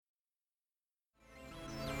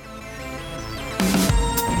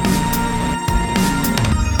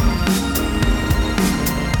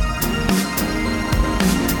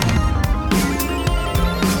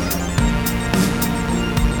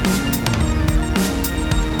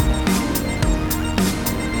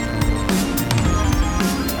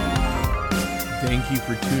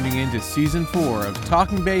into Season 4 of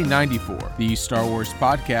Talking Bay 94, the Star Wars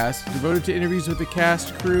podcast devoted to interviews with the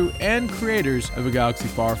cast, crew, and creators of a galaxy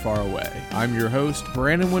far, far away. I'm your host,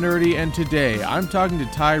 Brandon Winerdy, and today I'm talking to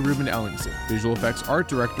Ty Ruben Ellingson, visual effects art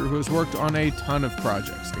director who has worked on a ton of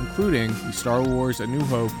projects, including the Star Wars A New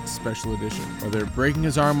Hope Special Edition. Whether breaking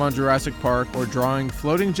his arm on Jurassic Park or drawing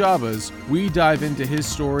floating Jawas, we dive into his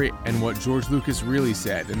story and what George Lucas really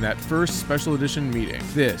said in that first Special Edition meeting.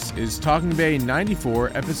 This is Talking Bay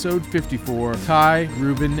 94, Episode 54, Ty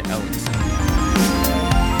Ruben Ellingson.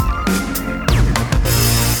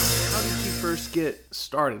 How did you first get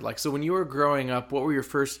started? So when you were growing up, what were your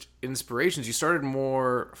first inspirations? You started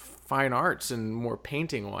more fine arts and more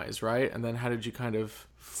painting-wise, right? And then how did you kind of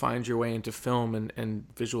find your way into film and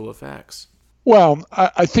visual effects? Well,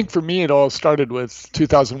 I think for me it all started with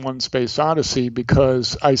 2001 Space Odyssey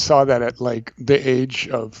because I saw that at the age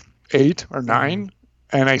of 8 or 9.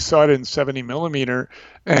 And I saw it in 70 millimeter,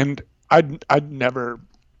 and I'd never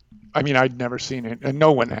seen it, and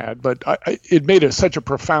no one had, but it made such a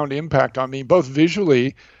profound impact on me, both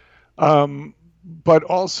visually, but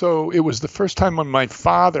also it was the first time when my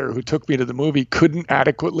father, who took me to the movie, couldn't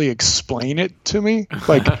adequately explain it to me.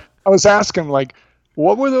 I was asking,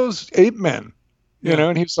 what were those ape men?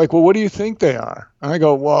 And he was like, well, what do you think they are? And I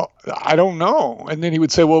go, well, I don't know. And then he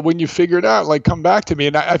would say, well, when you figure it out, come back to me.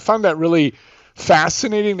 And I found that really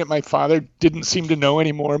fascinating that my father didn't seem to know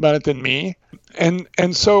any more about it than me.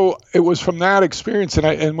 And so it was from that experience.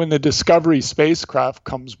 And when the Discovery spacecraft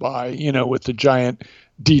comes by, with the giant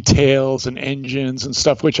details and engines and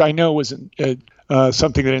stuff, which I know was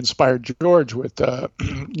something that inspired George with,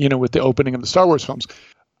 with the opening of the Star Wars films.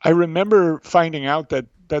 I remember finding out that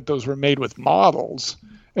those were made with models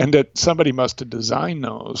and that somebody must have designed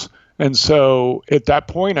those. And so at that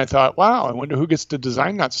point, I thought, wow, I wonder who gets to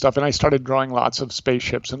design that stuff. And I started drawing lots of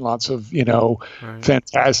spaceships and lots of,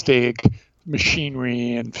 fantastic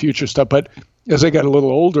machinery and future stuff. But as I got a little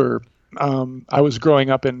older, I was growing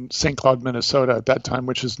up in St. Cloud, Minnesota at that time,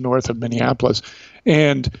 which is north of Minneapolis.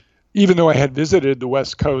 And even though I had visited the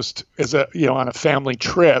West Coast on a family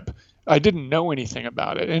trip, I didn't know anything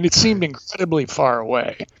about it. And it seemed incredibly far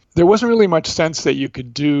away. There wasn't really much sense that you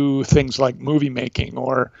could do things like movie making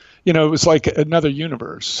or, it was like another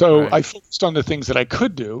universe. So I focused on the things that I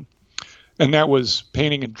could do. And that was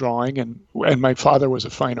painting and drawing. And my father was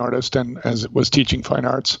a fine artist and was teaching fine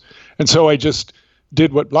arts. And so I just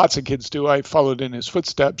did what lots of kids do. I followed in his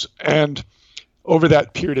footsteps. And over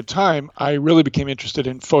that period of time, I really became interested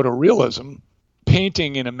in photorealism,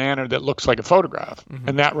 painting in a manner that looks like a photograph. Mm-hmm.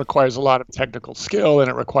 And that requires a lot of technical skill,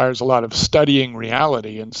 and it requires a lot of studying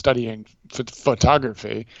reality and studying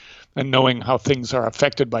photography and knowing how things are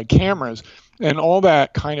affected by cameras. And all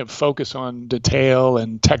that kind of focus on detail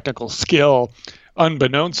and technical skill,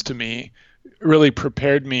 unbeknownst to me, really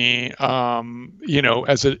prepared me,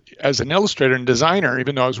 as an illustrator and designer,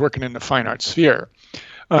 even though I was working in the fine arts sphere.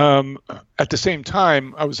 At the same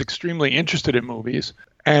time, I was extremely interested in movies,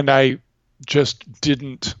 and I just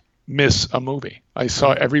didn't miss a movie. I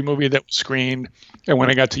saw every movie that was screened. And when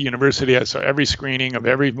I got to university, I saw every screening of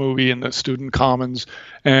every movie in the student commons.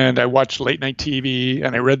 And I watched late night TV,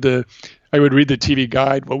 and I would read the TV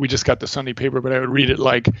guide. Well, we just got the Sunday paper, but I would read it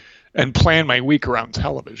and plan my week around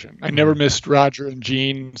television. I never missed Roger and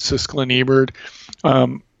Gene, Siskel and Ebert.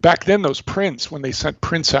 Back then, those prints, when they sent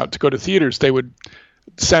prints out to go to theaters, they would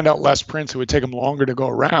send out less prints. It would take them longer to go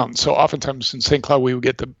around. So oftentimes in St. Cloud, we would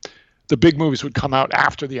get the big movies would come out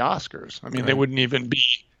after the Oscars. I mean, They wouldn't even be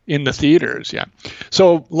in the theaters. Yeah.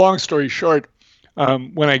 So long story short,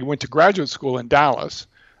 when I went to graduate school in Dallas,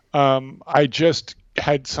 I just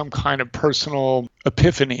had some kind of personal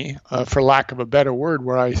epiphany, for lack of a better word,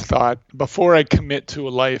 where I thought, before I commit to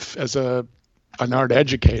a life as an art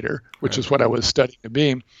educator, which is what I was studying to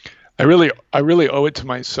be, I really owe it to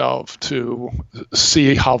myself to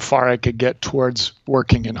see how far I could get towards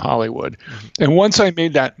working in Hollywood. Mm-hmm. And once I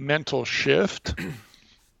made that mental shift,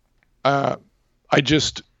 I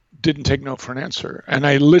just didn't take no for an answer. And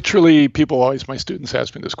my students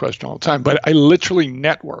ask me this question all the time, but I literally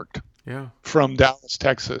networked from Dallas,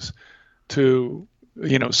 Texas to,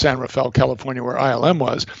 San Rafael, California, where ILM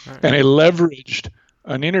was. Right. And I leveraged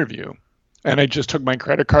an interview, and I just took my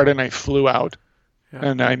credit card and I flew out. Yeah.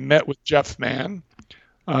 And I met with Jeff Mann,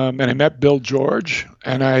 and I met Bill George,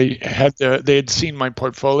 and they had seen my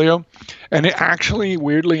portfolio. And it actually,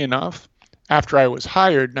 weirdly enough, after I was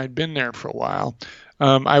hired, and I'd been there for a while,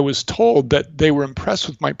 I was told that they were impressed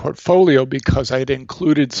with my portfolio because I had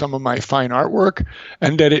included some of my fine artwork,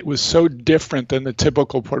 and that it was so different than the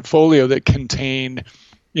typical portfolio that contained,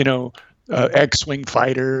 X-wing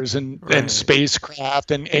fighters and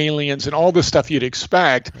spacecraft and aliens and all the stuff you'd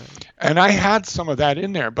expect. Right. And I had some of that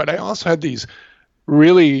in there, but I also had these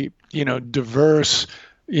really, diverse,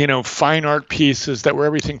 fine art pieces that were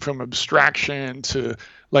everything from abstraction to,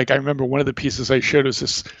 like, I remember one of the pieces I showed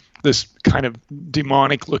was this kind of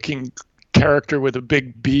demonic looking character with a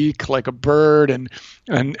big beak like a bird, and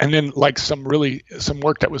then like some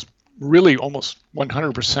work that was really almost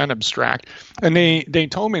 100% abstract. And they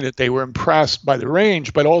told me that they were impressed by the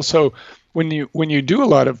range, but also when you do a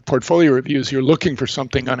lot of portfolio reviews, you're looking for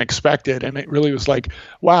something unexpected. And it really was like,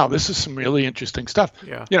 wow, this is some really interesting stuff.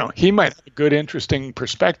 Yeah. He might have a good, interesting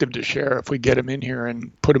perspective to share if we get him in here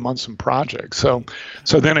and put him on some projects. So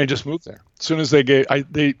then I just moved there. As soon as they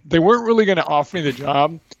weren't really going to offer me the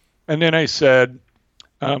job. And then I said,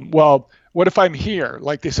 well, what if I'm here?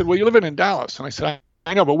 Like they said, well, you're living in Dallas. And I said,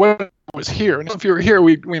 I know, but what if I was here? And if you were here,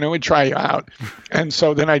 we'd try you out. And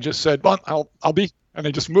so then I just said, well, I'll be, and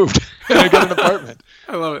I just moved and I got an apartment.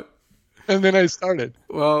 I love it. And then I started.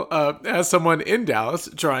 Well, as someone in Dallas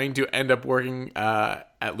trying to end up working at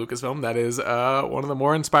Lucasfilm, that is one of the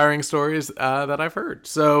more inspiring stories that I've heard.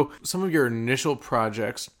 So some of your initial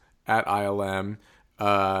projects at ILM,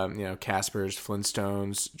 Casper's,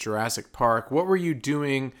 Flintstones, Jurassic Park. What were you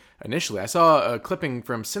doing initially? I saw a clipping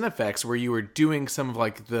from Cinefex where you were doing some of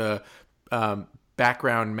like the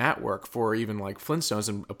background matte work for even like Flintstones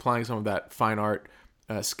and applying some of that fine art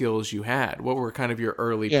skills you had. What were kind of your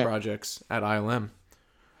early projects at ILM?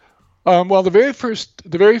 Well, the very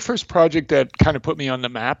first project that kind of put me on the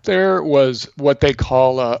map there was what they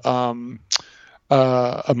call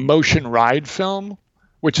a motion ride film,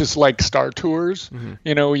 which is like Star Tours.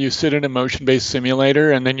 Mm-hmm. You sit in a motion-based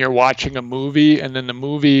simulator and then you're watching a movie, and then the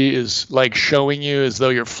movie is like showing you as though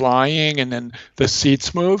you're flying, and then the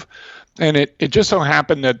seats move. And it just so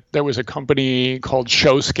happened that there was a company called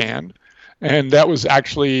ShowScan, and that was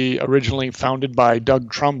actually originally founded by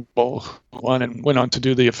Doug Trumbull, who went on to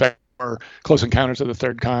do the effect for Close Encounters of the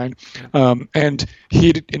Third Kind. And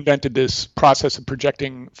he invented this process of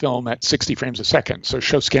projecting film at 60 frames a second. So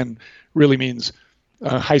ShowScan really means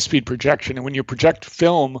high-speed projection. And when you project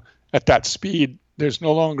film at that speed, there's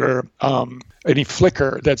no longer any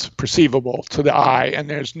flicker that's perceivable to the eye, and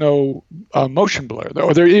there's no motion blur.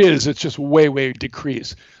 Or there is, it's just way, way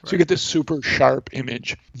decreased. Right. So you get this super sharp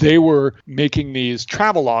image. They were making these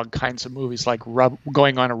travelogue kinds of movies, like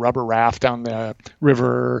going on a rubber raft down the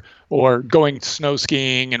river, or going snow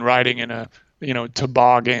skiing and riding in a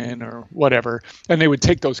toboggan or whatever. And they would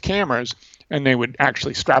take those cameras and they would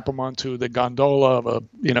actually strap them onto the gondola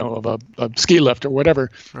of a ski lift or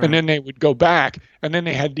whatever. Right. And then they would go back, and then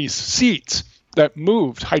they had these seats that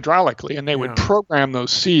moved hydraulically, and they would program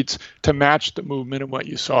those seats to match the movement of what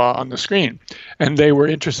you saw on the screen. And they were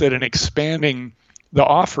interested in expanding the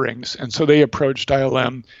offerings. And so they approached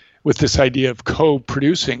ILM with this idea of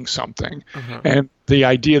co-producing something. Uh-huh. And the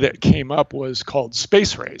idea that came up was called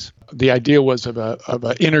Space Race. The idea was of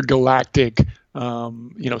an intergalactic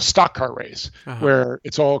stock car race, where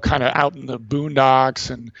it's all kind of out in the boondocks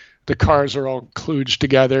and the cars are all kludged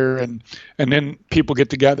together, and then people get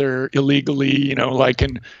together illegally,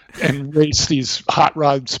 and race these hot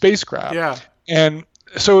rod spacecraft. Yeah. And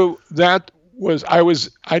so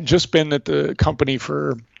I'd just been at the company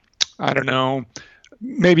for, I don't know,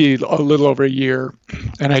 maybe a little over a year,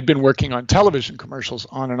 and I'd been working on television commercials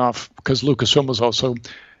on and off because Lucasfilm was also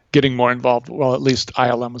getting more involved. Well, at least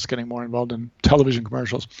ILM was getting more involved in television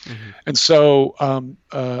commercials. Mm-hmm. And so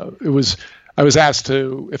I was asked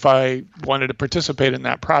if I wanted to participate in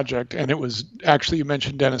that project. And it was actually, you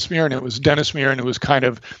mentioned Dennis Muren. It was Dennis Muren who was kind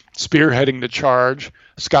of spearheading the charge.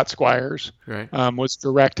 Scott Squires was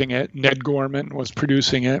directing it. Ned Gorman was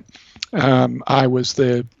producing it. I was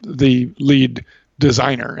the lead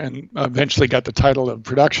designer, and eventually got the title of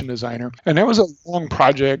production designer. And that was a long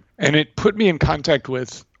project, and it put me in contact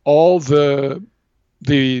with all the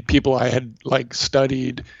people I had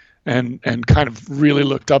studied and kind of really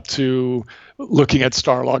looked up to, looking at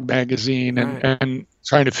Starlog magazine and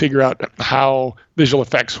trying to figure out how visual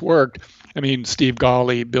effects worked. I mean, Steve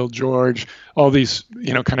Gawley, Bill George, all these,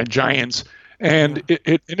 kind of giants. And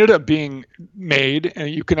it ended up being made, and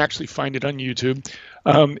you can actually find it on YouTube.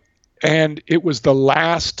 And it was the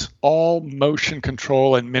last all motion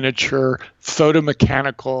control and miniature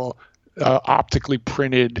photomechanical optically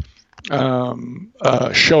printed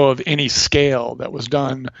show of any scale that was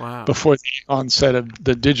done before the onset of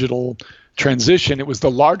the digital transition. It was the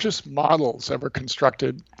largest models ever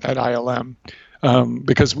constructed at ILM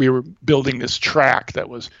because we were building this track that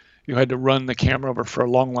was, you had to run the camera over for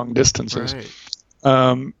long, long distances.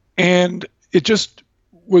 Right. And it just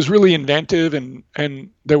was really inventive, and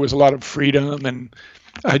there was a lot of freedom, and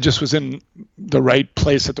I just was in the right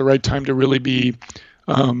place at the right time to really be,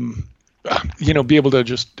 be able to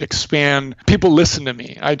just expand. People listen to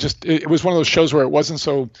me. It was one of those shows where it wasn't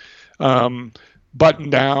so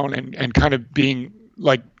buttoned down and kind of being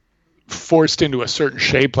like forced into a certain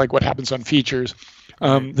shape, like what happens on features,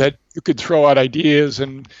 that you could throw out ideas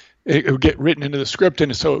and it would get written into the script,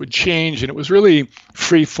 and so it would change, and it was really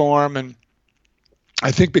free form. And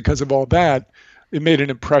I think because of all that, it made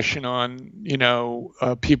an impression on,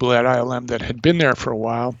 people at ILM that had been there for a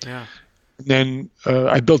while. Yeah. And then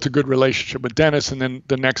I built a good relationship with Dennis, and then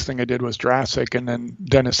the next thing I did was Jurassic, and then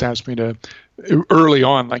Dennis asked me to, early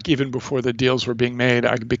on, like even before the deals were being made,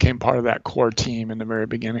 I became part of that core team in the very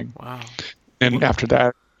beginning. Wow. And after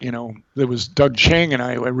that, there was Doug Chang, and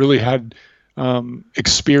I really had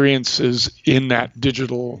experiences in that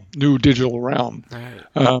new digital realm.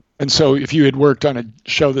 Right. And so if you had worked on a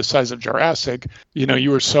show the size of Jurassic, you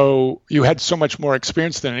had so much more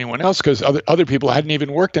experience than anyone else, because other people hadn't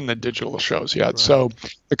even worked in the digital shows yet. Right. So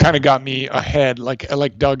it kind of got me ahead. Like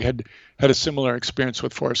Doug had a similar experience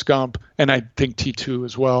with Forrest Gump, and I think T2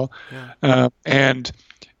 as well. Yeah. And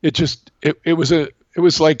it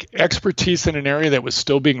was like expertise in an area that was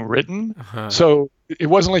still being written. Uh-huh. So it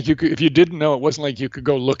wasn't like if you didn't know, it wasn't like you could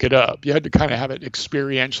go look it up. You had to kind of have it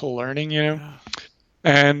experiential learning, Yeah.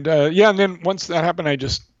 And and then once that happened, I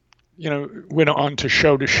just, went on to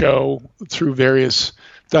show through various.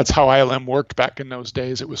 That's how ILM worked back in those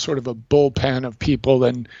days. It was sort of a bullpen of people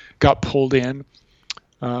then got pulled in.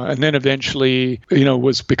 And then eventually,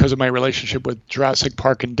 was because of my relationship with Jurassic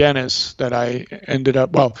Park and Dennis that I ended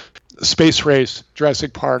up, Space Race,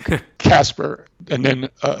 Jurassic Park, Casper, and then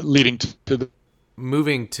leading to the...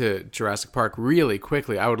 Moving to Jurassic Park really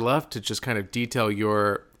quickly, I would love to just kind of detail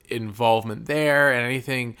your involvement there and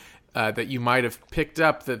anything that you might have picked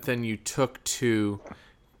up that then you took to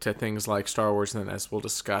things like Star Wars, and then as we'll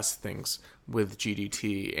discuss things with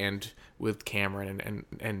GDT and with Cameron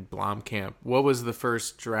and Blomkamp. What was the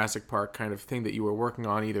first Jurassic Park kind of thing that you were working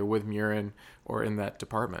on, either with Murin or in that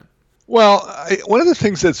department? Well, one of the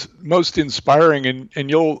things that's most inspiring, and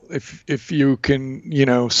you'll, if you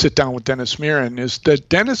can, sit down with Dennis Murin, is that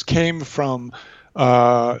Dennis came from,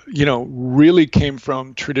 really came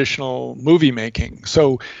from traditional movie making.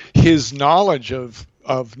 So his knowledge of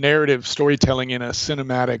narrative storytelling in a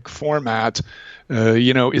cinematic format,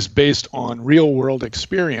 is based on real world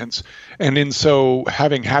experience. And in so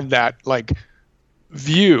having had that like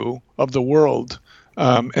view of the world,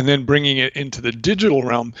 and then bringing it into the digital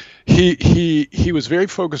realm, he was very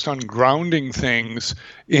focused on grounding things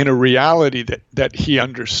in a reality that he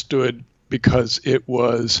understood, because it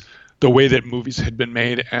was the way that movies had been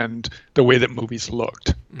made and the way that movies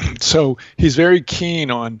looked. So he's very keen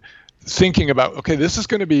on thinking about, okay, this is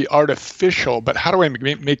going to be artificial, but how do I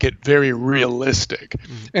make it very realistic?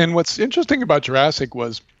 And what's interesting about Jurassic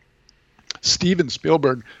was Steven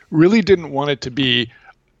Spielberg really didn't want it to be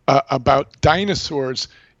about dinosaurs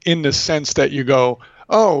in the sense that you go,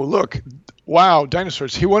 oh, look, wow,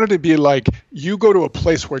 dinosaurs. He wanted to be like, you go to a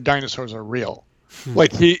place where dinosaurs are real.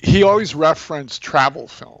 Like he always referenced travel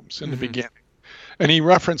films in the beginning. And he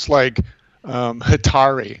referenced like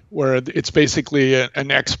Hatari, where it's basically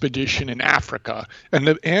an expedition in Africa. And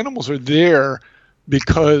the animals are there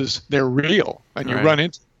because they're real. And you run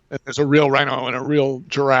into there's a real rhino and a real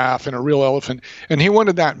giraffe and a real elephant. And he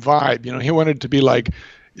wanted that vibe. He wanted it to be like,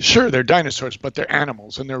 sure, they're dinosaurs, but they're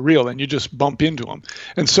animals and they're real, and you just bump into them.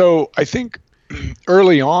 And so I think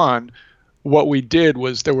early on, what we did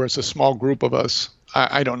was there was a small group of us.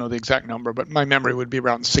 I don't know the exact number, but my memory would be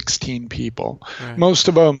around 16 people. Right. Most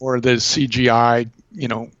of them were the CGI,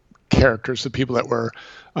 characters, the people that were,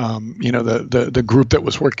 the group that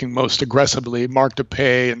was working most aggressively, Mark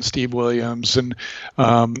DePay and Steve Williams and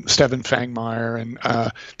Stephen Fangmeyer, and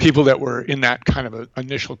people that were in that kind of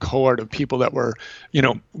initial cohort of people that were,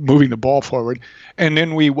 moving the ball forward. And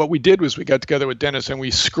then what we did was we got together with Dennis and we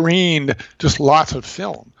screened just lots of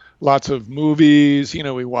film. Lots of movies,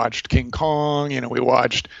 we watched King Kong, we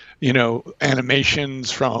watched,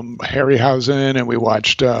 animations from Harryhausen, and we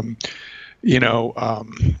watched,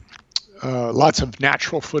 lots of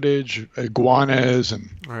natural footage, iguanas and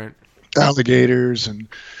alligators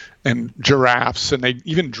and giraffes. And they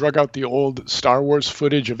even drug out the old Star Wars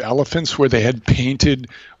footage of elephants where they had painted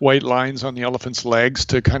white lines on the elephant's legs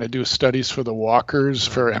to kind of do studies for the walkers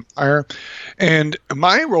for Empire. And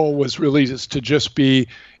my role was really just be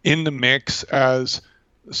in the mix as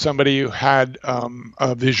somebody who had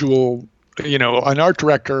a visual, an art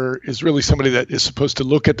director is really somebody that is supposed to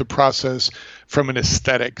look at the process from an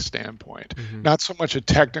aesthetic standpoint, not so much a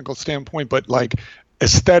technical standpoint, but like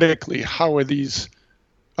aesthetically, how are these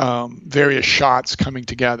various shots coming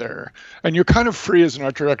together? And you're kind of free as an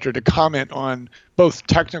art director to comment on both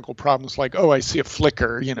technical problems like, oh, I see a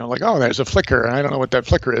flicker, like, oh, there's a flicker, and I don't know what that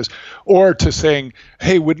flicker is, or to saying,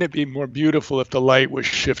 hey, wouldn't it be more beautiful if the light was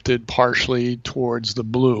shifted partially towards the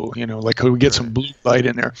blue, like could we get some blue light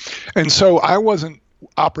in there? And so I wasn't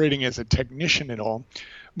operating as a technician at all,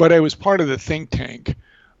 but I was part of the think tank.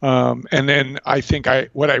 And then I think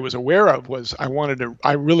what I was aware of was I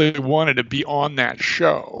really wanted to be on that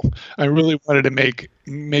show. I really wanted to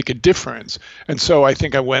make a difference. And so I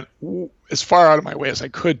think I went as far out of my way as I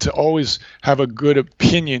could to always have a good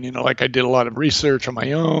opinion, like I did a lot of research on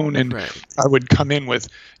my own, and I would come in with,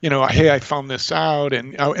 hey, I found this out,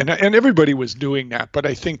 and everybody was doing that. But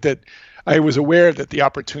I think that I was aware that the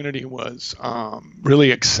opportunity was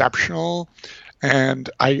really exceptional, and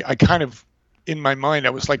I kind of, in my mind,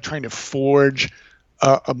 I was like trying to forge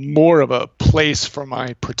a more of a place for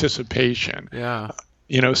my participation. Yeah.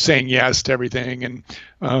 Saying yes to everything, and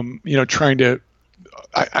trying to.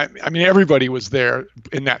 I mean, everybody was there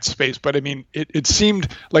in that space, but I mean, it seemed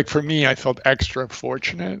like for me, I felt extra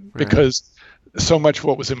fortunate because so much of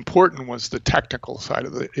what was important was the technical side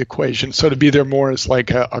of the equation. So to be there more as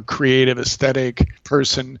like a creative, aesthetic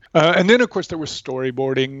person. And then, of course, there was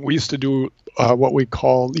storyboarding. We used to do what we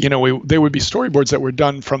call, there would be storyboards that were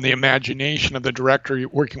done from the imagination of the director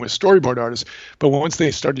working with storyboard artists. But once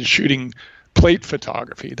they started shooting plate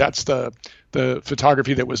photography, that's the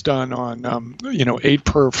photography that was done on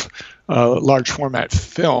 8-perf large format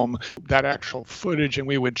film, that actual footage, and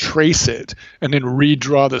we would trace it and then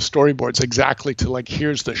redraw the storyboards exactly to like,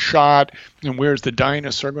 here's the shot and where's the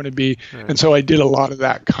dinosaur going to be. And so I did a lot of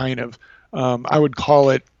that kind of I would call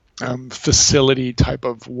it facility type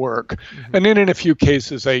of work. And then in a few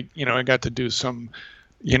cases I got to do some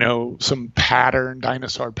dinosaur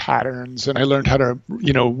patterns, and I learned how to,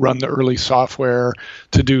 run the early software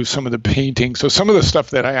to do some of the painting. So some of the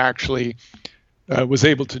stuff that I actually was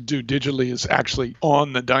able to do digitally is actually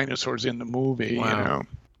on the dinosaurs in the movie. Wow.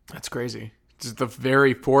 That's crazy. It's the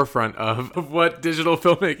very forefront of what digital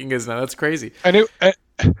filmmaking is now. That's crazy. And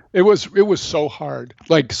it was so hard.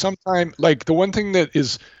 Like the one thing that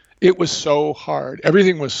is, it was so hard.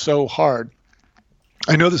 Everything was so hard.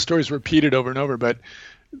 I know the story's repeated over and over, but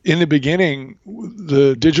in the beginning,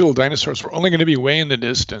 the digital dinosaurs were only going to be way in the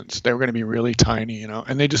distance. They were going to be really tiny,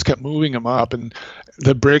 and they just kept moving them up, and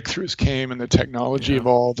the breakthroughs came and the technology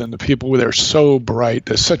evolved, and the people were there so bright.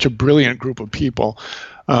 There's such a brilliant group of people.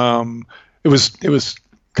 It was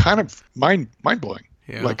kind of mind blowing.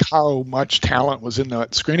 Yeah. Like how much talent was in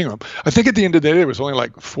that screening room. I think at the end of the day, there was only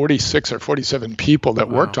like 46 or 47 people that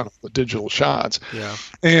worked on the digital shots. Yeah.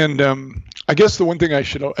 And I guess the one thing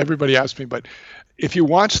everybody asked me, but if you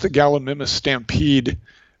watch the Gallimimus Stampede,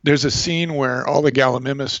 there's a scene where all the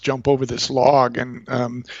Gallimimus jump over this log, and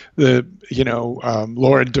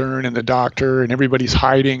Laura Dern and the doctor and everybody's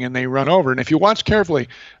hiding, and they run over. And if you watch carefully,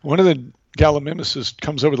 one of the Gallimimus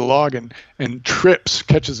comes over the log and trips,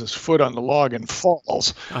 catches his foot on the log and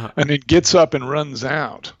falls, and it gets up and runs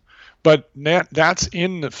out. But that's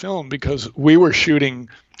in the film because we were shooting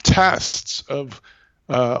tests of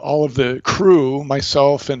all of the crew,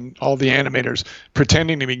 myself and all the animators,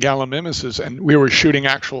 pretending to be Gallimimuses, and we were shooting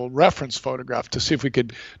actual reference photograph to see if we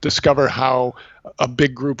could discover how a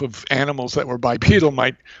big group of animals that were bipedal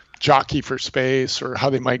might jockey for space, or how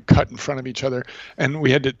they might cut in front of each other. And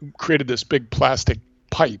we had created this big plastic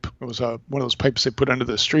pipe. It was one of those pipes they put under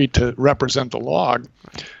the street to represent the log,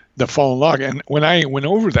 the fallen log. And when I went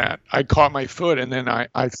over that, I caught my foot, and then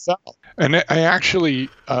I fell. And I actually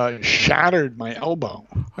shattered my elbow,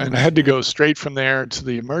 and I had to go straight from there to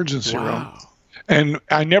the emergency room. And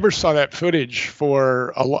I never saw that footage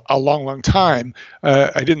for a long, long time.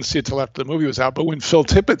 I didn't see it till after the movie was out. But when Phil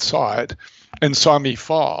Tippett saw it and saw me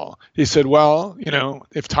fall, he said, well,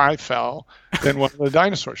 if Ty fell, then one of the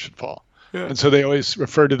dinosaurs should fall. Yeah. And so they always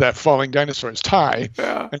refer to that falling dinosaur as Ty.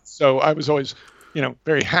 Yeah. And so I was always,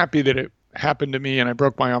 very happy that it happened to me, and I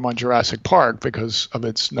broke my arm on Jurassic Park because of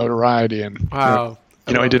its notoriety. And wow.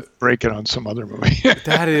 I didn't break it on some other movie.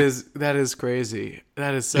 That is crazy.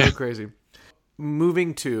 That is so crazy.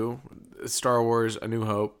 Moving to Star Wars A New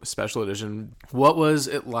Hope Special Edition, what was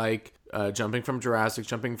it like jumping from Jurassic,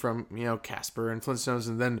 jumping from Casper and Flintstones,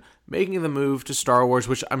 and then making the move to Star Wars,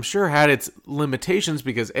 which I'm sure had its limitations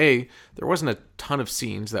because there wasn't a ton of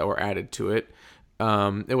scenes that were added to it.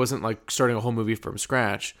 It wasn't like starting a whole movie from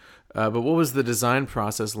scratch. But what was the design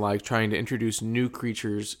process like, trying to introduce new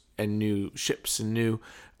creatures and new ships and new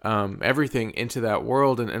everything into that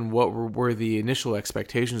world, and what were the initial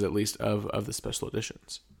expectations, at least, of the special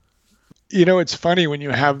editions? It's funny when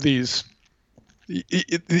you have these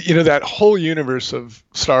that whole universe of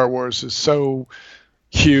Star Wars is so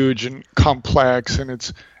huge and complex, and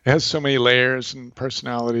it has so many layers and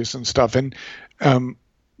personalities and stuff. And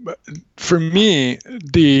for me,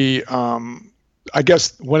 I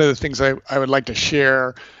guess one of the things I would like to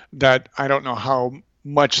share that I don't know how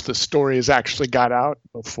much the story has actually got out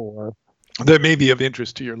before, that may be of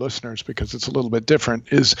interest to your listeners because it's a little bit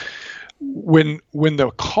different, is when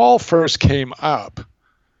the call first came up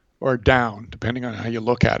or down, depending on how you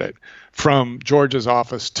look at it, from George's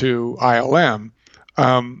office to ILM,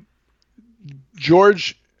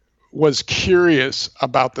 George was curious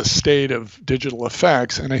about the state of digital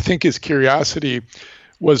effects, and I think his curiosity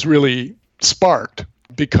was really sparked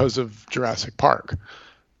because of Jurassic Park.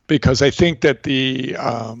 Because I think that the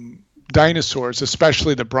dinosaurs,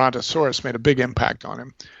 especially the Brontosaurus, made a big impact on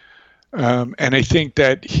him. And I think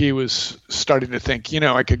that he was starting to think,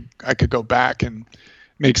 I could go back and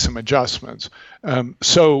make some adjustments.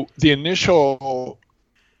 So the initial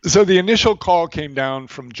call came down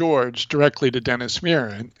from George directly to Dennis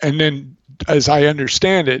Muren. And then, as I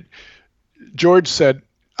understand it, George said,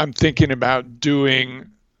 I'm thinking about doing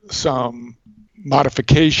some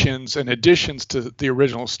modifications and additions to the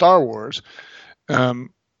original Star Wars. I'd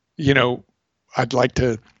like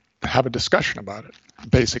to have a discussion about it,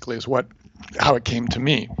 basically, is how it came to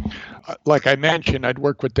me. Like I mentioned, I'd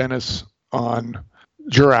worked with Dennis on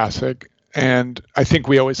Jurassic, and I think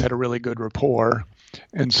we always had a really good rapport.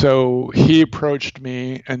 And so he approached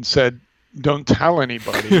me and said, don't tell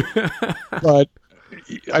anybody, but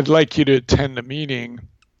I'd like you to attend a meeting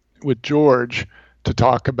with George to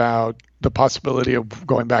talk about the possibility of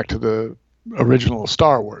going back to the original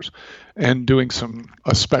Star Wars and doing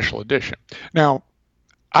a special edition. Now,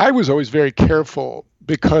 I was always very careful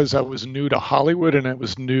because I was new to Hollywood and I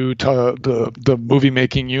was new to the movie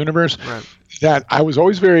making universe, right, that I was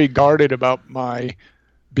always very guarded about my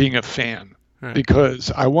being a fan. Right.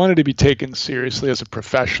 Because I wanted to be taken seriously as a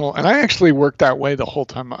professional. And I actually worked that way the whole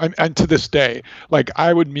time. And to this day, like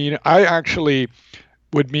I actually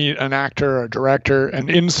would meet an actor or a director, and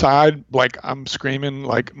inside, like I'm screaming,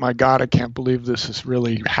 like, my God, I can't believe this is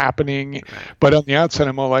really happening. But on the outside,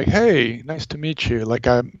 I'm all like, hey, nice to meet you. Like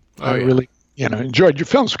I really, enjoyed your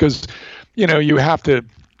films, because, you have to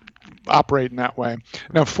operate in that way.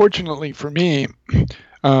 Now, fortunately for me,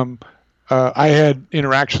 I had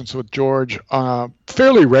interactions with George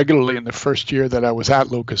fairly regularly in the first year that I was at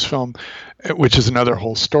Lucasfilm, which is another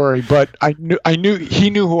whole story. But I knew he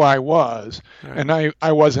knew who I was, right, and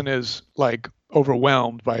I wasn't as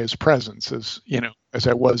overwhelmed by his presence as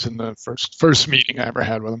I was in the first meeting I ever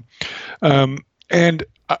had with him. And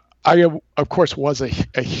I of course was a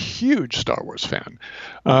huge Star Wars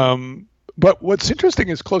fan. But what's interesting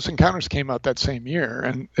is Close Encounters came out that same year,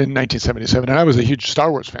 and in 1977, and I was a huge Star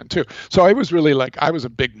Wars fan too. So I was really I was a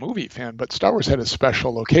big movie fan, but Star Wars had a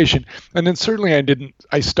special location. And then certainly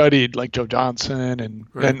I studied like Joe Johnson,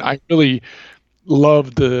 and I really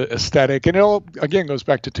loved the aesthetic. And it all, again, goes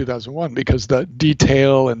back to 2001, because the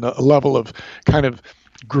detail and the level of kind of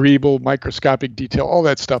greeble, microscopic detail, all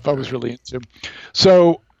that stuff I was really into.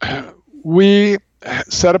 So we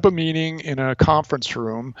set up a meeting in a conference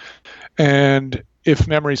room, and if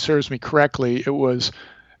memory serves me correctly, it was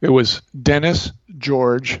Dennis,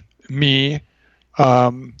 George, me,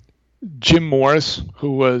 Jim Morris,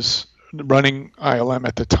 who was running ILM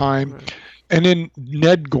at the time, right, and then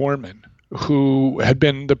Ned Gorman, who had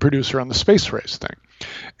been the producer on the Space Race thing.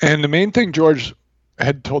 And the main thing George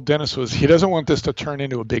had told Dennis was he doesn't want this to turn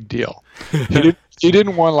into a big deal. He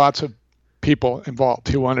didn't want lots of people involved.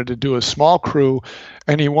 He wanted to do a small crew,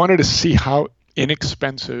 and he wanted to see how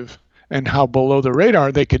inexpensive and how below the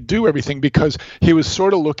radar they could do everything, because he was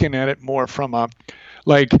sort of looking at it more from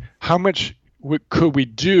how much could we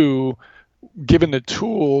do given the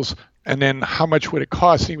tools, and then how much would it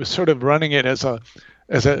cost? And he was sort of running it as a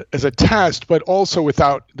test, but also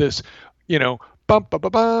without this, bum, bum,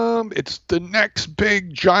 bum, bum, it's the next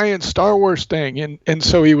big giant Star Wars thing. And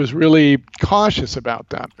so he was really cautious about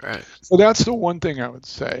that. Right. So that's the one thing I would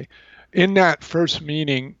say. In that first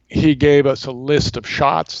meeting, he gave us a list of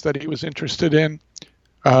shots that he was interested in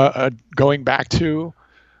going back to.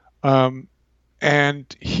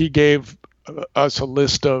 And he gave us a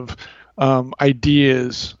list of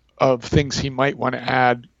ideas of things he might want to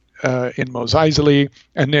add in Mos Eisley.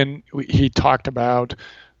 And then he talked about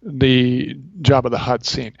the Jabba the Hutt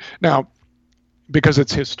scene. Now, because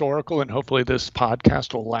it's historical, and hopefully this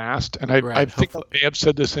podcast will last, and I think I may have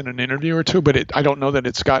said this in an interview or two, but I don't know that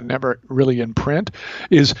it's gotten ever really in print,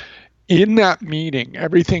 is in that meeting,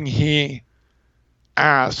 everything he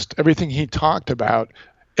asked, everything he talked about,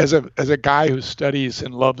 as a guy who studies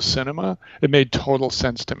and loves cinema, it made total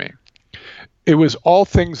sense to me. It was all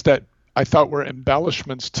things that I thought were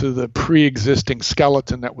embellishments to the pre-existing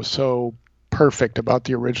skeleton that was so perfect about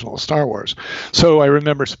the original Star Wars. So I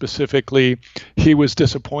remember specifically, he was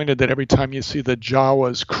disappointed that every time you see the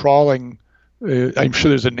Jawas crawling, I'm sure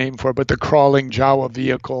there's a name for it, but the crawling Jawa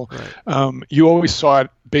vehicle, right. You always saw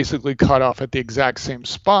it basically cut off at the exact same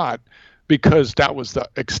spot, because that was the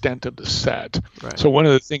extent of the set. Right. So one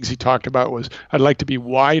of the things he talked about was, I'd like to be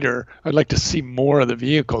wider. I'd like to see more of the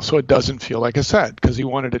vehicle so it doesn't feel like a set, because he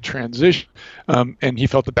wanted to transition, and he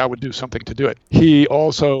felt that that would do something to do it. He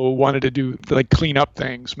also wanted to do, like, clean up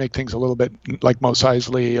things, make things a little bit like Mos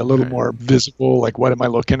Eisley, a little more visible, like, what am I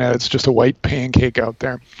looking at? It's just a white pancake out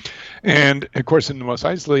there. And, of course, in Mos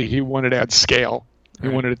Eisley, he wanted to add scale. He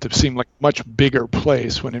wanted it to seem like a much bigger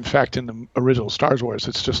place, when, in fact, in the original Star Wars,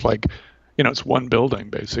 it's just like, it's one building,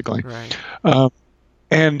 basically. Right.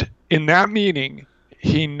 And in that meeting,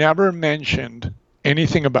 he never mentioned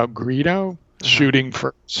anything about Greedo shooting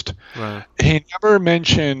first. Right. He never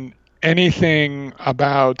mentioned anything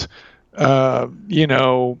about,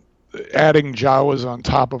 adding Jawas on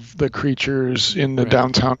top of the creatures in the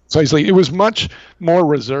downtown. So it was much more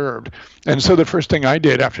reserved. And so the first thing I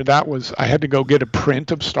did after that was I had to go get a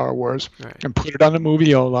print of Star Wars and put it on the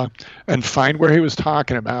Moviola and find where he was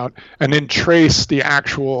talking about, and then trace the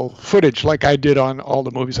actual footage like I did on all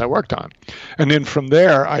the movies I worked on. And then from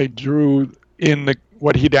there, I drew in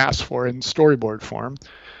what he'd asked for in storyboard form.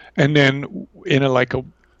 And then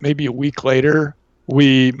maybe a week later,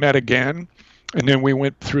 we met again. And then we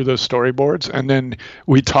went through those storyboards, and then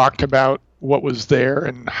we talked about what was there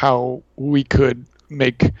and how we could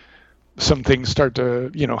make some things start to,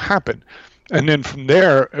 happen. And then from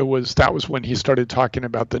there, that was when he started talking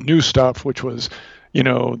about the new stuff, which was, the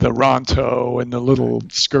Ronto and the little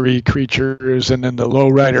scurry creatures, and then the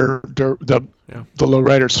lowrider, the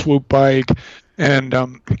lowrider swoop bike, and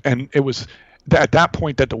it was at that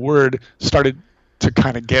point that the word started to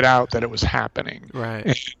kind of get out that it was happening. Right.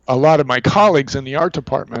 And a lot of my colleagues in the art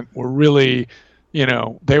department were really,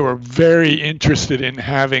 they were very interested in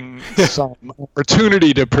having some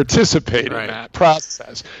opportunity to participate in that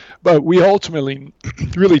process. But we ultimately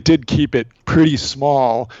really did keep it pretty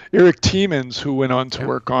small. Eric Tiemens, who went on to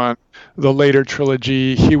work on the later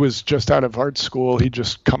trilogy, he was just out of art school. He'd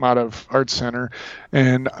just come out of Art Center.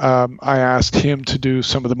 And I asked him to do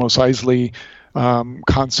some of the Mos Eisley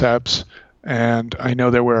concepts. And I know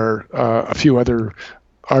there were a few other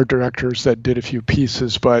art directors that did a few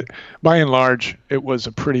pieces, but by and large, it was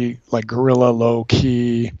a pretty guerrilla,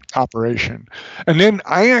 low-key operation. And then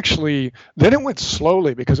then it went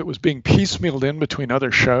slowly because it was being piecemealed in between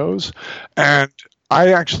other shows. And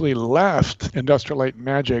I actually left Industrial Light and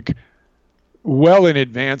Magic well in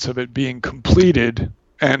advance of it being completed,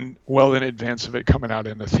 and well in advance of it coming out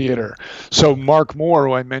in the theater. So Mark Moore,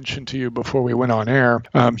 who I mentioned to you before we went on air,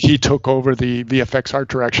 he took over the VFX art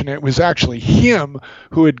direction. It was actually him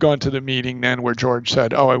who had gone to the meeting then where George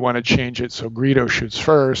said, I want to change it so Greedo shoots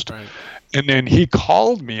first. Right. And then he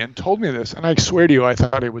called me and told me this, and I swear to you, I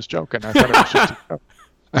thought he was joking. I thought it was just a joke.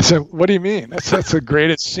 I said, what do you mean? That's the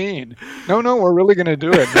greatest scene. No, we're really going to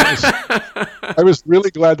do it. I was really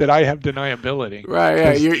glad that I have deniability.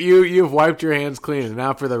 Right, yeah. You've wiped your hands clean. And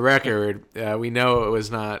now for the record, we know it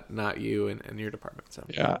was not you and your department. So.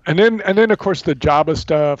 Yeah, and then of course the Jabba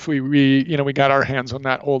stuff, we got our hands on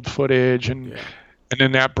that old footage, and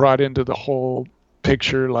then that brought into the whole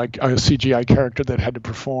picture like a CGI character that had to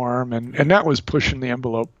perform, and that was pushing the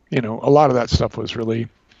envelope. A lot of that stuff was really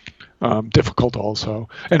difficult also.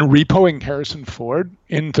 And repoing Harrison Ford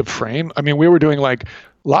into frame. I mean, we were doing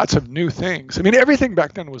lots of new things. I mean, everything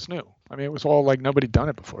back then was new. I mean, it was all nobody done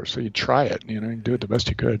it before. So you try it, and do it the best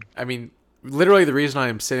you could. I mean, literally the reason I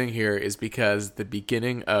am sitting here is because the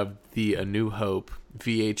beginning of the A New Hope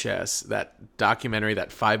VHS, that documentary, that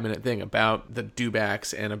 5-minute thing about the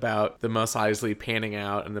Dewbacks and about the Mos Eisley panning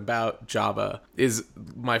out and about Jabba is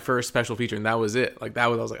my first special feature, and that was it. I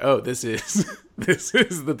was like, oh, this is this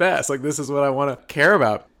is the best. This is what I want to care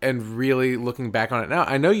about. And really looking back on it now,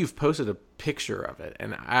 I know you've posted a picture of it,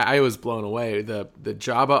 and I was blown away. The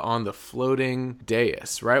Jabba on the floating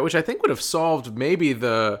dais, right? Which I think would have solved maybe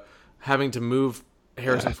the having to move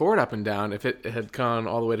Harrison Ford up and down if it had gone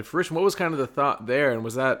all the way to fruition. What was kind of the thought there, and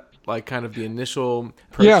was that kind of the initial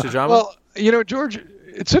approach to Jabba? Well, George,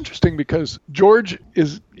 it's interesting because George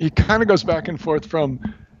he kind of goes back and forth from,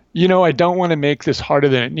 I don't want to make this harder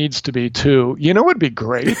than it needs to be, to, it'd be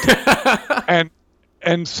great. and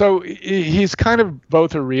And so he's kind of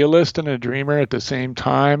both a realist and a dreamer at the same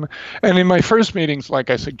time. And in my first meetings, like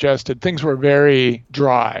I suggested, things were very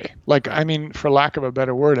dry. Like, I mean, for lack of a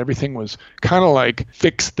better word, everything was kind of like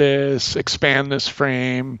fix this, expand this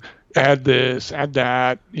frame, add this, add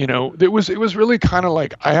that. You know, it was really kind of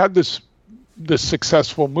like I had this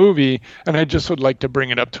successful movie and I just would like to bring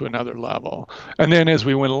it up to another level. And then as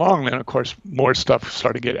we went along, then of course more stuff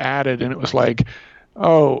started to get added, and it was like,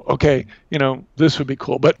 oh, okay, you know, this would be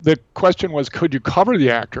cool. But the question was, could you cover the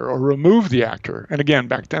actor or remove the actor? And again,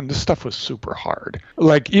 back then, this stuff was super hard.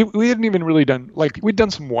 Like, we hadn't even really done, like, we'd done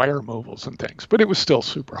some wire removals and things, but it was still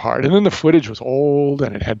super hard. And then the footage was old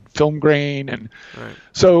and it had film grain. And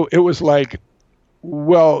so it was like,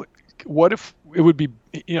 well, what if it would be,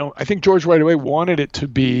 you know, I think George right away wanted it to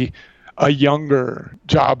be a younger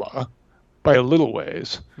Jabba by a little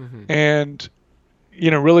ways. And you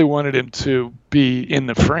know, really wanted him to be in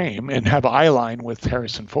the frame and have eye line with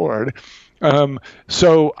Harrison Ford.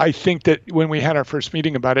 So I think that when we had our first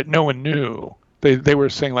meeting about it, no one knew. They were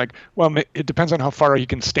saying like, well, it depends on how far he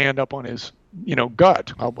can stand up on his, you know,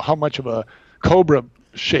 gut, how much of a cobra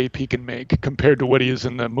shape he can make compared to what he is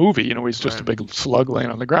in the movie. You know, he's just a big slug laying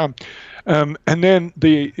on the ground. And then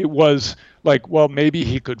it was like, well, maybe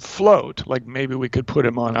he could float. Like maybe we could put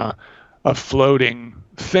him on a floating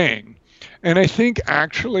thing. And I think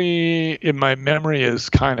actually in my memory is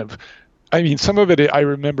kind of, I mean, some of it I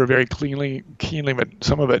remember very keenly, but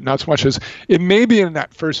some of it not so much as it may be in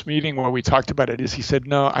that first meeting where we talked about it is he said,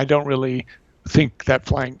 no, I don't really think that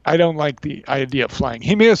flying, I don't like the idea of flying.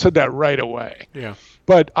 He may have said that right away. Yeah.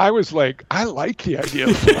 But I was like, I like the idea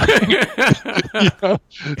of flying. You know?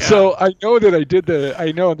 Yeah. So I know that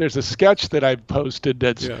I know there's a sketch that I've posted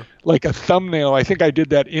that's like a thumbnail. I think I did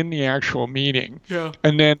that in the actual meeting. Yeah.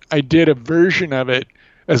 And then I did a version of it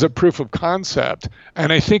as a proof of concept.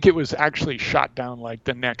 And I think it was actually shot down like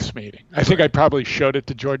the next meeting. I think I probably showed it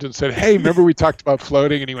to George and said, hey, remember we talked about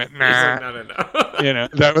floating? And he went, nah. He's like, no. You know,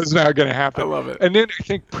 that was not going to happen. I love it. And then I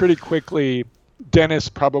think pretty quickly, Dennis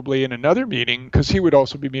probably in another meeting, because he would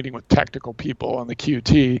also be meeting with technical people on the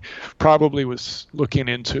QT, probably was looking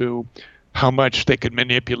into how much they could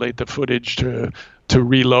manipulate the footage to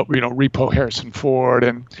reload, you know, repo Harrison Ford,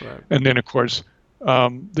 and then of course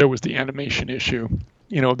there was the animation issue,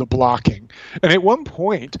 you know, the blocking. And at one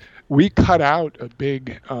point we cut out a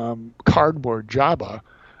big cardboard Jabba,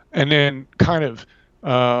 and then kind of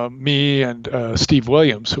me and Steve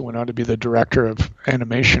Williams, who went on to be the director of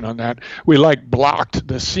animation on that, we like blocked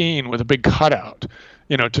the scene with a big cutout,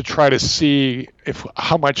 you know, to try to see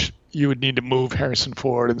how much you would need to move Harrison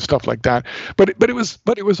Ford and stuff like that. But it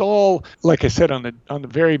was all, like I said, on the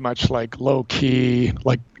very much like low key,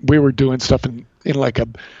 like we were doing stuff in like a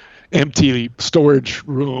empty storage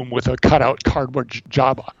room with a cutout cardboard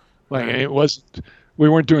Jabba. Like it wasn't. We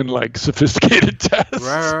weren't doing like sophisticated tests.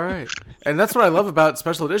 Right. And that's what I love about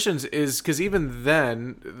special editions is because even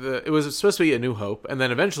then it was supposed to be A New Hope, and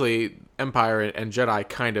then eventually Empire and Jedi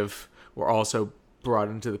kind of were also brought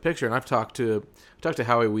into the picture. And I've talked to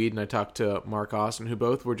Howie Weed and I talked to Mark Austin, who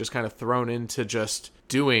both were just kind of thrown into just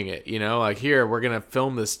doing it. You know, like here we're gonna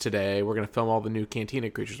film this today. We're gonna film all the new Cantina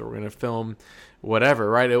creatures, or we're gonna film whatever.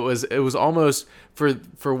 Right? It was almost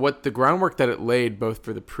for what the groundwork that it laid, both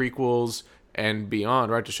for the prequels and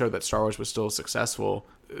beyond, right, to show that Star Wars was still successful.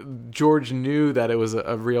 George knew that it was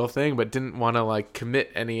a real thing, but didn't want to like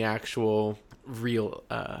commit any actual real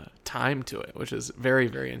time to it, which is very,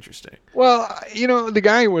 very interesting. Well, you know, the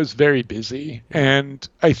guy was very busy, and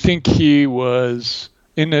I think he was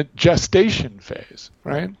in a gestation phase,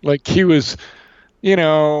 right? Like he was, you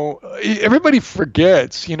know, everybody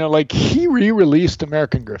forgets, you know, like he re-released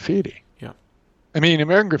American Graffiti. Yeah. I mean,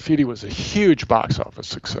 American Graffiti was a huge box office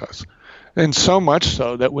success. And so much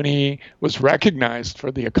so that when he was recognized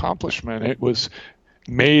for the accomplishment, it was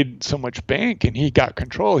made so much bank and he got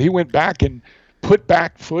control. He went back and put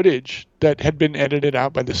back footage that had been edited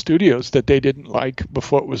out by the studios that they didn't like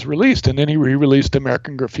before it was released. And then he re-released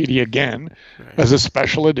American Graffiti again as a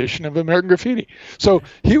special edition of American Graffiti. So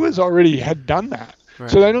he had done that. Right.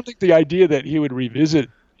 So I don't think the idea that he would revisit,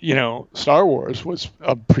 you know, Star Wars was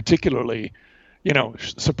particularly, you know,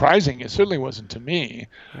 surprising. It certainly wasn't to me,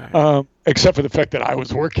 except for the fact that I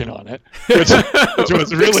was working on it, which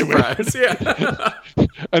was really weird. Yeah.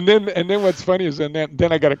 and then what's funny is then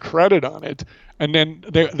I got a credit on it, and then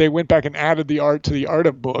they went back and added the art to the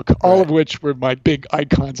art book, all of which were my big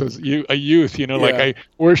icons as a youth. You know, like I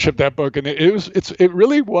worshiped that book, and it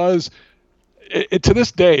really was. To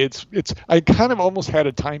this day, it's I kind of almost had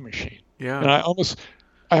a time machine. Yeah. And I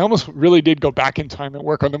almost really did go back in time and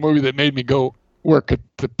work on the movie that made me go work at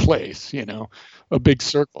the place, you know, a big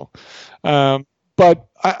circle. But But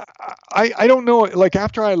I don't know. Like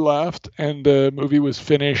after I left and the movie was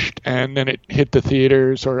finished and then it hit the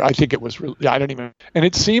theaters, or I think it was. I don't even. And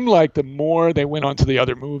it seemed like the more they went on to the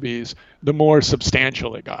other movies, the more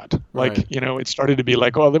substantial it got. Like Right. it started to be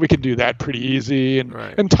like, oh, we can do that pretty easy. And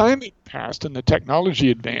Right. and time passed and the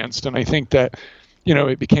technology advanced, and I think that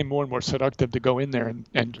it became more and more seductive to go in there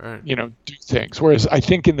and Right. do things. Whereas I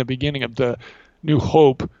think in the beginning of the New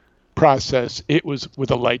Hope process, it was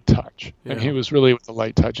with a light touch, and Yeah. he was really with a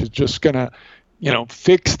light touch. It's just gonna,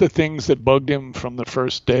 fix the things that bugged him from the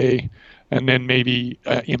first day, and then maybe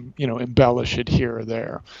embellish it here or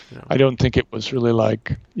there. Yeah. I don't think it was really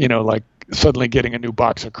like suddenly getting a new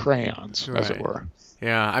box of crayons, as it Right. were.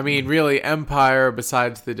 Yeah, I mean, really, Empire,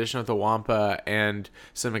 besides the addition of the Wampa and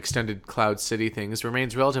some extended Cloud City things,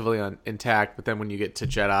 remains relatively intact. But then when you get to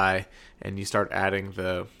Jedi and you start adding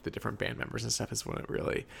the different band members and stuff, is when it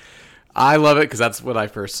really... I love it because that's what I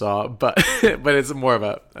first saw, but but it's more of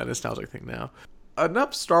a nostalgic thing now.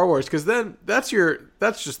 Enough Star Wars, because then that's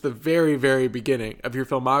just the very, very beginning of your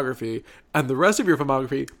filmography, and the rest of your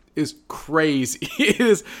filmography is crazy.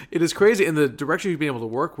 It is crazy in the direction you've been able to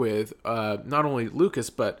work with. Not only Lucas,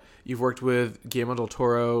 but you've worked with Guillermo del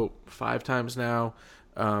Toro 5 times now.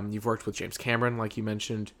 You've worked with James Cameron, like you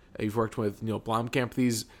mentioned. You've worked with Neil Blomkamp.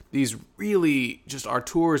 These really just are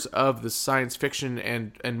tours of the science fiction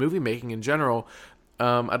and movie making in general.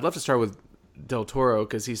 I'd love to start with Del Toro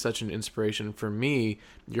because he's such an inspiration for me.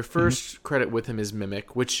 Your first credit with him is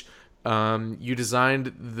Mimic, which you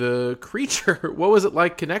designed the creature. What was it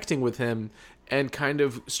like connecting with him and kind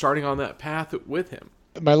of starting on that path with him?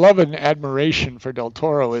 My love and admiration for Del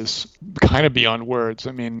Toro is kind of beyond words.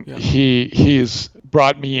 I mean, Yeah. he's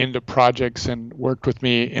brought me into projects and worked with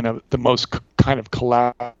me in the most kind of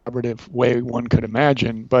collaborative way one could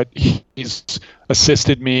imagine. But he's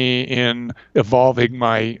assisted me in evolving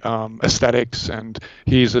my aesthetics, and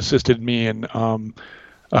he's assisted me in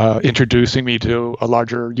introducing me to a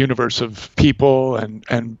larger universe of people,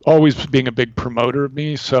 and always being a big promoter of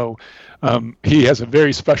me. So he has a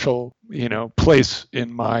very special, place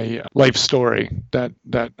in my life story that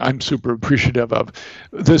I'm super appreciative of.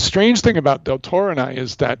 The strange thing about Del Toro and I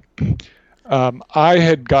is that I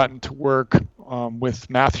had gotten to work with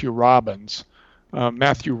Matthew Robbins.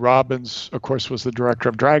 Matthew Robbins, of course, was the director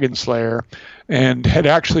of Dragon Slayer, and had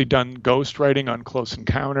actually done ghostwriting on Close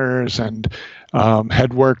Encounters, and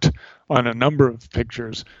had worked on a number of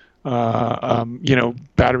pictures.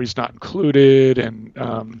 Batteries Not Included, and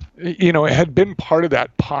it had been part of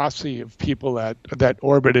that posse of people that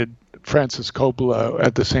orbited Francis Coppola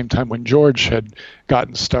at the same time when George had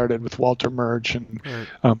gotten started with Walter Murch and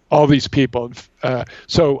all these people.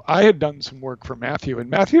 So I had done some work for Matthew, and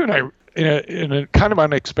Matthew and I, in a kind of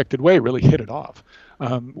unexpected way, really hit it off.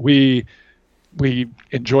 We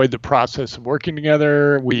enjoyed the process of working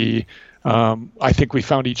together. I think we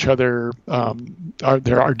found each other. Our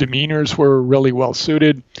demeanors were really well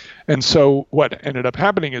suited, and so what ended up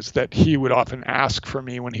happening is that he would often ask for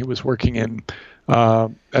me when he was working in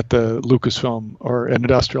at the Lucasfilm or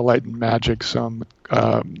Industrial Light and Magic's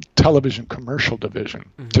television commercial division,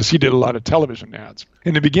 because he did a lot of television ads.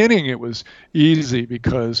 In the beginning, it was easy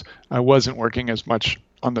because I wasn't working as much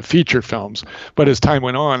on the feature films, but as time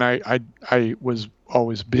went on, I was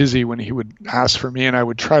always busy when he would ask for me, and I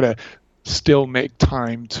would try to still make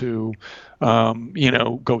time to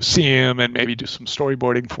go see him and maybe do some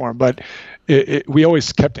storyboarding for him, but we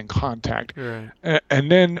always kept in contact. Right.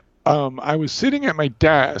 And then I was sitting at my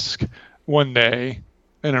desk one day,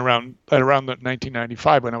 and around the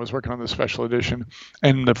 1995 when I was working on the special edition,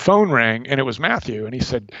 and the phone rang, and it was Matthew, and he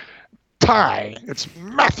said, "Ty, it's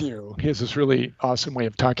Matthew." He has this really awesome way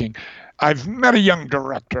of talking. "I've met a young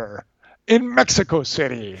director in Mexico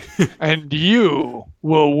City, and you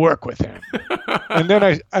will work with him." And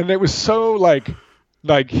it was so like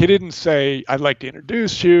he didn't say, "I'd like to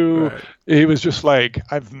introduce you." Right. He was just like,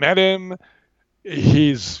 "I've met him.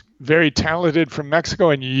 He's very talented from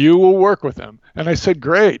Mexico, and you will work with him." And I said,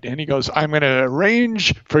 "Great." And he goes, "I'm going to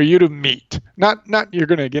arrange for you to meet. Not you're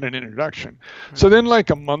going to get an introduction." So then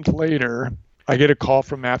like a month later, I get a call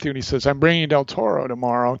from Matthew, and he says, "I'm bringing Del Toro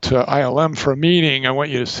tomorrow to ILM for a meeting. I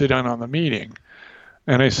want you to sit in on the meeting."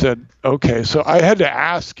 And I said, "Okay." So I had to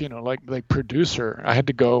ask, like producer, I had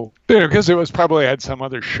to go, because it was probably I had some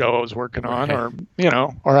other show I was working on, or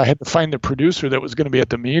I had to find the producer that was going to be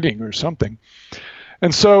at the meeting or something.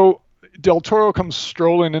 And so Del Toro comes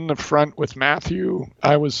strolling in the front with Matthew.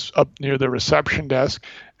 I was up near the reception desk,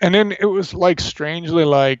 and then it was like strangely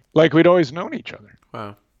like we'd always known each other.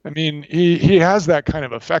 Wow. I mean, he has that kind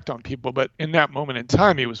of effect on people, but in that moment in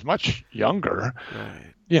time, he was much younger. Right.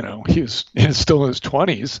 He was still in his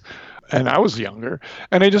 20s. and I was younger.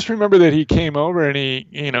 And I just remember that he came over and he,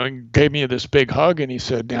 gave me this big hug and he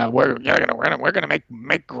said, "Yeah, we're gonna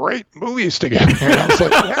make great movies together." And I was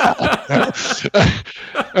like, "Yeah."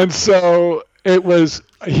 And so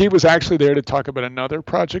he was actually there to talk about another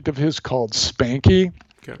project of his called Spanky.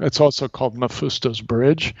 Okay. It's also called Mephisto's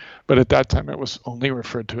Bridge, but at that time it was only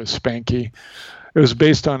referred to as Spanky. It was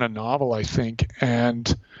based on a novel, I think,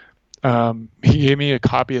 and he gave me a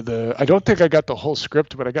copy of I don't think I got the whole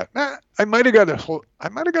script, but I might have got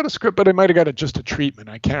a script, but I might have got just a treatment.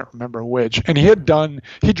 I can't remember which. And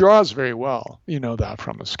he draws very well, that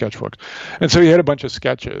from the sketchbook. And so he had a bunch of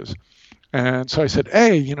sketches. And so I said,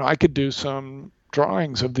 "Hey, I could do some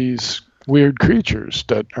drawings of these weird creatures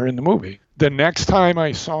that are in the movie." The next time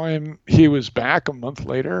I saw him, he was back a month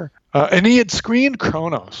later, and he had screened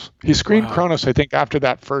Kronos. He screened Kronos, I think, after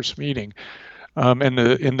that first meeting. In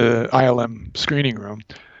the ILM screening room.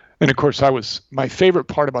 And of course, my favorite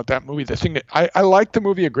part about that movie, the thing that I liked the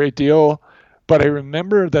movie a great deal, but I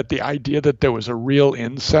remember that the idea that there was a real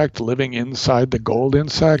insect living inside the gold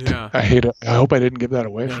insect, I hate it. I hope I didn't give that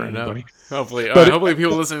away for anybody. Hopefully, hopefully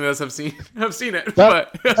people listening to this have seen it.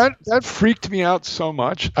 That freaked me out so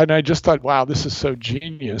much. And I just thought, wow, this is so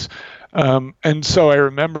genius. And so I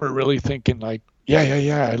remember really thinking like,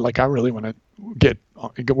 yeah. Like I really want to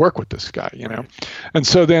work with this guy, And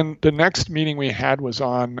so then the next meeting we had was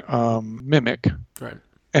on Mimic, right?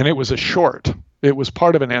 And it was a short. It was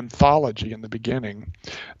part of an anthology in the beginning.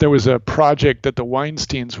 There was a project that the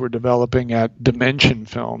Weinsteins were developing at Dimension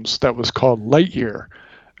Films that was called Lightyear,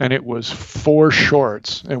 and it was 4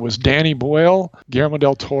 shorts. It was Danny Boyle, Guillermo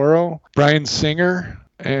del Toro, Bryan Singer,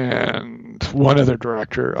 and one other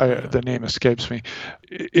director. The name escapes me.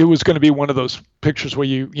 It was going to be one of those pictures where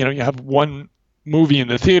you have one movie in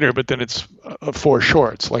the theater, but then it's 4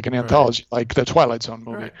 shorts, like an anthology, like the Twilight Zone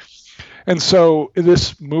movie. Right. And so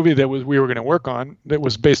this movie that we were going to work on, that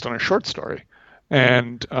was based on a short story,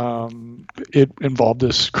 and it involved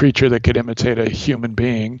this creature that could imitate a human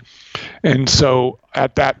being. And so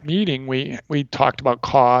at that meeting, we talked about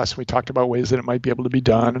costs, we talked about ways that it might be able to be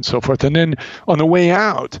done, and so forth. And then on the way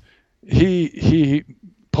out, he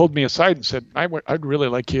pulled me aside and said, "I'd really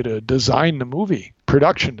like you to design the movie,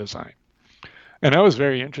 production design." And I was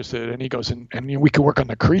very interested. And he goes, and we could work on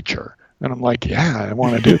the creature. And I'm like, yeah, I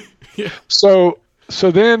want to do. Yeah. So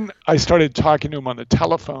then I started talking to him on the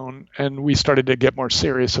telephone, and we started to get more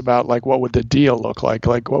serious about like, what would the deal look like?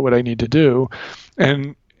 Like, what would I need to do?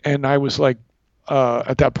 And I was like,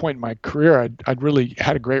 at that point in my career, I'd really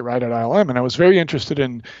had a great ride at ILM, and I was very interested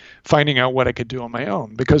in finding out what I could do on my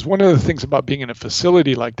own. Because one of the things about being in a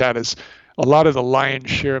facility like that is a lot of the lion's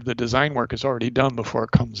share of the design work is already done before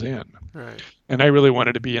it comes in. Right. And I really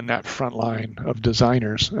wanted to be in that front line of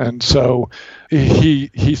designers. And so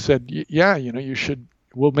he said, "Yeah, you should.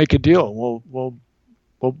 We'll make a deal.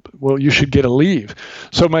 Well, you should get a leave."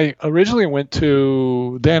 So originally went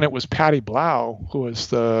to, then it was Patty Blau, who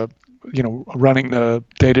was running the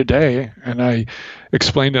day-to-day, and I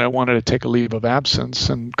explained that I wanted to take a leave of absence,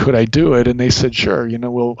 and could I do it? And they said, "Sure.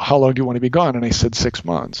 Well, how long do you want to be gone?" And I said 6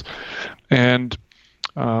 months. And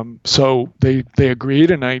so they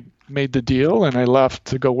agreed, and I made the deal, and I left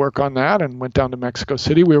to go work on that and went down to Mexico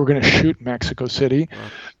City. We were going to shoot in Mexico City. Wow.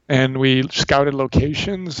 And we scouted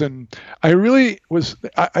locations, and I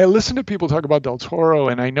listened to people talk about Del Toro,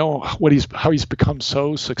 and I know how he's become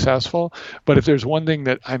so successful. But if there's one thing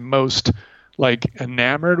that I'm most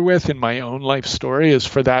enamored with in my own life story, is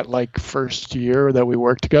for that first year that we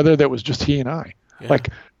worked together, that was just he and I. Yeah.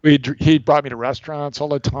 He brought me to restaurants all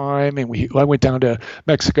the time, and I went down to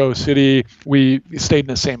Mexico City. We stayed in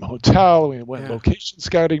the same hotel. We went location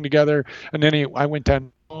scouting together, and then I went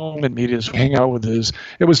down home and hang out with his.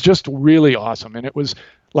 It was just really awesome, and it was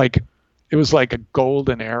like a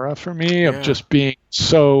golden era for me of just being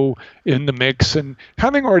so in the mix and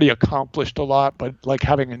having already accomplished a lot, but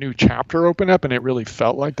having a new chapter open up, and it really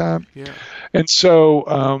felt like that. Yeah. And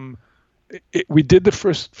so we did the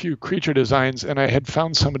first few creature designs, and I had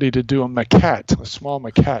found somebody to do a small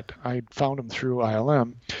maquette. I found him through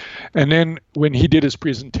ILM. And then when he did his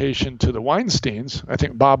presentation to the Weinsteins, I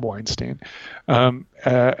think Bob Weinstein,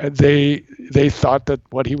 they thought that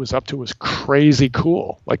what he was up to was crazy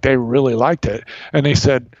cool. They really liked it. And they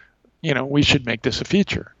said, we should make this a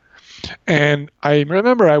feature. And I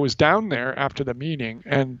remember I was down there after the meeting,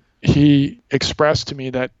 and he expressed to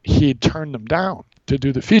me that he'd turned them down to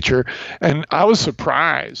do the feature, and I was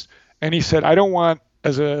surprised. And he said,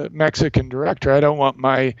 as a Mexican director, I don't want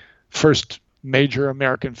my first major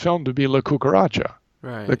American film to be La Cucaracha,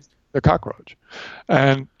 right? The cockroach.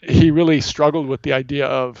 And he really struggled with the idea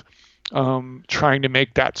of trying to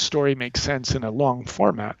make that story make sense in a long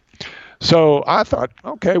format. So I thought,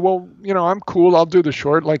 okay, well, I'm cool. I'll do the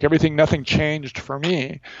short. Like everything, nothing changed for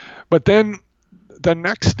me. But then the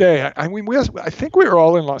next day, I mean, I think we were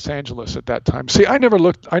all in Los Angeles at that time. See, I never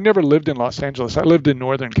lived in Los Angeles. I lived in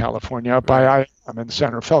Northern California, up by I'm in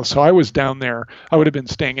Santa Fe. So I was down there. I would have been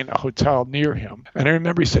staying in a hotel near him. And I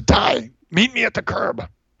remember he said, Ty, meet me at the curb.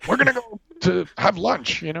 We're going to go to have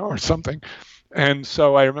lunch, or something. And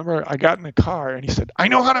so I remember I got in the car and he said, I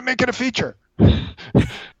know how to make it a feature.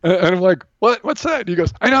 And I'm like, what's that? And he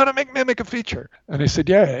goes, I know how to mimic a feature. And I said,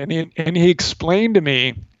 yeah. And he explained to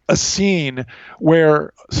me a scene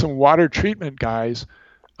where some water treatment guys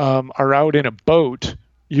are out in a boat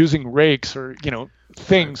using rakes or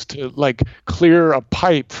things to like clear a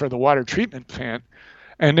pipe for the water treatment plant,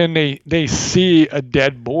 and then they see a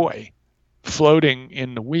dead boy floating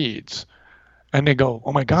in the weeds, and they go,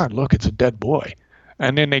 oh my God, look, it's a dead boy.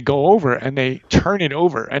 And then they go over and they turn it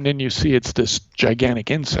over, and then you see it's this gigantic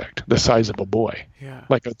insect the size of a boy,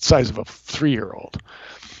 like the size of a 3-year-old.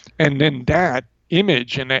 And then that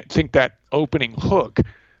image and I think that opening hook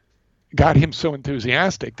got him so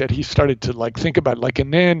enthusiastic that he started to like think about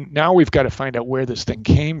and then now we've got to find out where this thing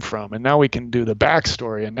came from, and now we can do the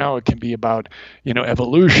backstory, and now it can be about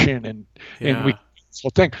evolution and we this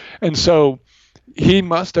whole thing. And so he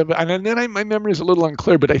must have, and then my memory is a little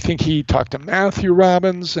unclear, but I think he talked to Matthew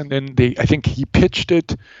Robbins, and then I think he pitched it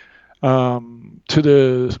to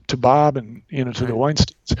Bob and to the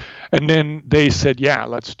Weinsteins, and then they said, yeah,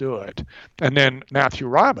 let's do it. And then Matthew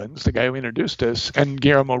Robbins, the guy who introduced us, and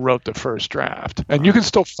Guillermo wrote the first draft, and you can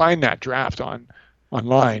still find that draft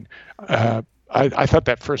online. I thought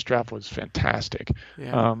that first draft was fantastic.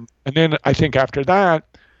 And then I think after that,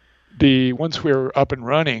 once we were up and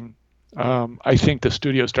running, I think the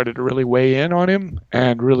studio started to really weigh in on him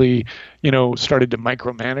and really, started to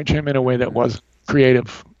micromanage him in a way that was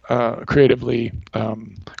creatively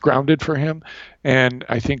grounded for him. And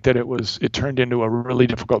I think that it turned into a really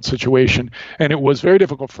difficult situation. And it was very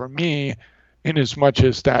difficult for me in as much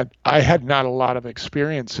as that I had not a lot of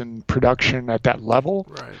experience in production at that level.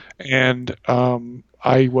 Right. And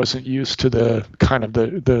I wasn't used to the kind of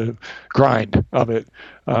the grind of it,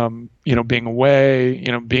 being away,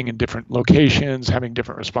 being in different locations, having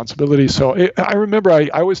different responsibilities. So I remember I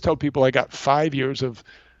always tell people I got 5 years of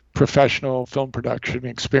professional film production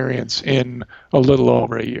experience in a little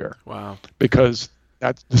over a year. Wow. Because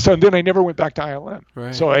so then I never went back to ILM.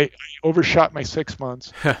 Right. So I overshot my 6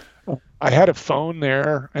 months. I had a phone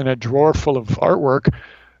there and a drawer full of artwork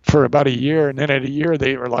for about a year. And then at a year,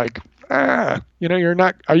 they were like, you're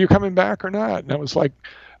not, are you coming back or not? And I was like,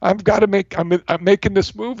 I'm making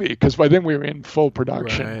this movie, because by then we were in full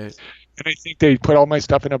production. Right. And I think they put all my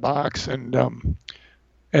stuff in a box, and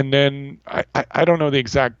then I don't know the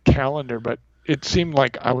exact calendar, but it seemed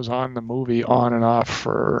like I was on the movie on and off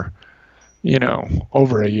for,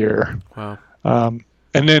 over a year. Wow.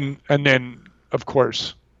 And then of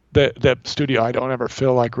course the studio, I don't ever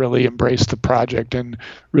feel like really embraced the project and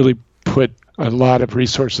really put a lot of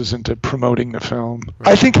resources into promoting the film.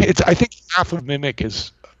 Right. I think half of Mimic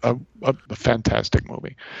is a fantastic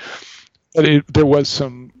movie, but there was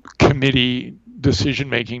some committee decision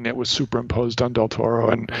making that was superimposed on Del Toro,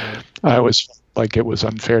 and I always felt like it was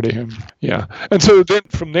unfair to him. Yeah. And so then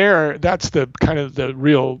from there, that's the kind of the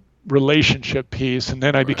real relationship piece, and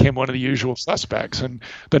then I became one of the usual suspects. And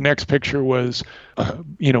the next picture was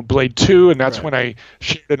Blade 2, and that's when I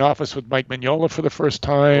shared an office with Mike Mignola for the first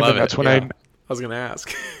time. Love and that's it. when I was going to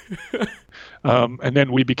ask. And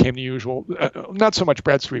then we became the usual, not so much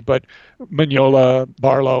Brad Street, but Mignola,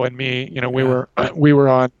 Barlow, and me. We were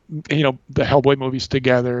on the Hellboy movies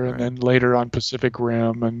together, and then later on Pacific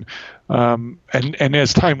Rim, and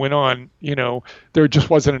as time went on, there just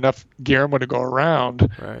wasn't enough Guillermo to go around,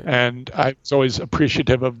 and I was always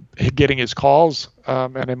appreciative of getting his calls,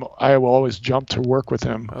 and I will always jump to work with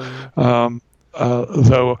him.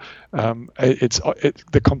 Though it's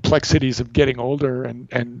the complexities of getting older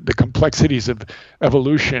and the complexities of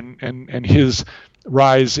evolution and his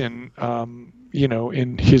rise in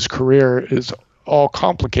in his career is all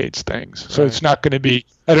complicates things. So it's not going to be,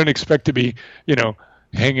 I don't expect to be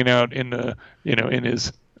hanging out in the in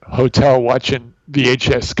his hotel watching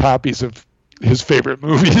VHS copies of his favorite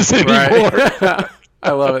movies anymore. Right.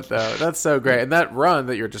 I love it, though. That's so great. And that run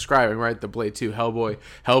that you're describing, right? The Blade 2,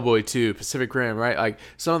 Hellboy 2, Pacific Rim, right? Like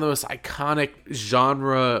some of the most iconic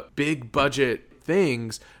genre, big budget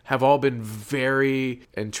things have all been very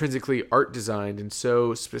intrinsically art designed and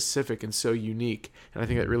so specific and so unique. And I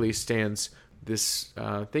think that really stands this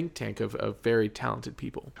think tank of very talented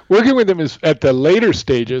people. Working with him is at the later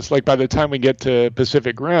stages, like by the time we get to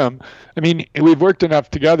Pacific Rim, I mean, we've worked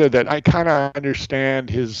enough together that I kind of understand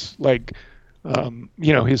his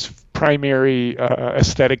his primary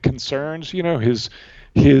aesthetic concerns,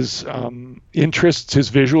 his interests, his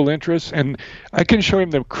visual interests, and I can show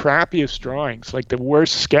him the crappiest drawings, like the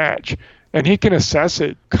worst sketch, and he can assess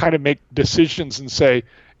it, kind of make decisions and say,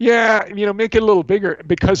 yeah, make it a little bigger,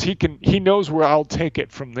 because he knows where I'll take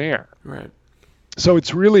it from there. Right. So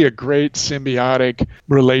it's really a great symbiotic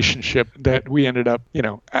relationship that we ended up,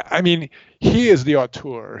 I mean, he is the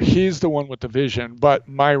auteur, he's the one with the vision, but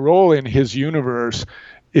my role in his universe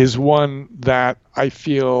is one that I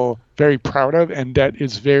feel very proud of, and that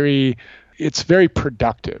is it's very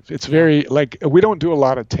productive. It's very, like, we don't do a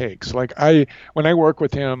lot of takes. Like when I work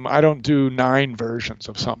with him, I don't do 9 versions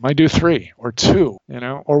of something. I do 3 or 2,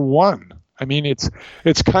 or 1. I mean, it's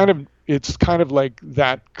kind of like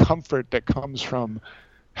that comfort that comes from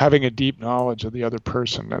having a deep knowledge of the other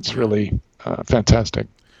person. That's really fantastic.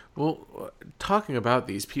 Well, talking about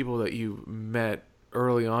these people that you met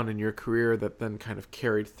early on in your career that then kind of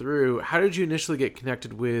carried through, how did you initially get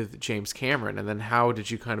connected with James Cameron, and then how did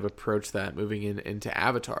you kind of approach that moving into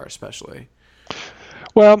Avatar especially?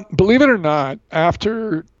 Well, believe it or not,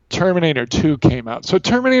 after Terminator 2 came out, so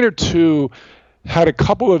Terminator 2 had a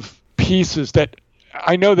couple of pieces that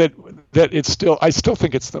I know that I still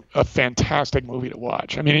think it's a fantastic movie to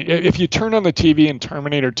watch. I mean, if you turn on the TV and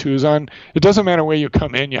Terminator 2's on, it doesn't matter where you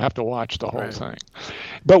come in, you have to watch the whole thing.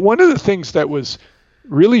 But one of the things that was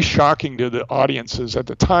really shocking to the audiences at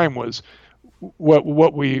the time was what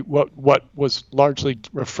was largely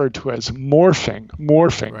referred to as morphing.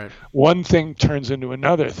 Right. One thing turns into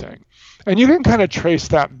another thing, and you can kind of trace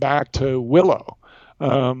that back to Willow,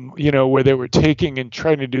 where they were taking and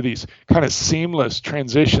trying to do these kind of seamless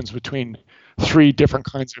transitions between 3 different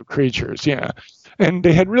kinds of creatures. Yeah. And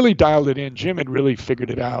they had really dialed it in. Jim had really figured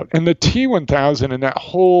it out. And the T-1000 and that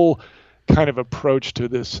whole kind of approach to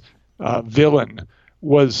this villain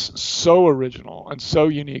was so original and so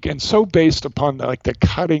unique and so based upon the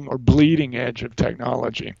cutting or bleeding edge of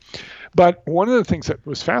technology. But one of the things that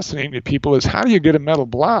was fascinating to people is, how do you get a metal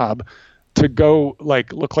blob to go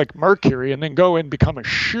look like Mercury and then go and become a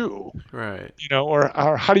shoe? Right. Or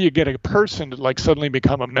how do you get a person to suddenly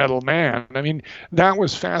become a metal man? I mean, that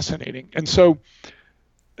was fascinating. And so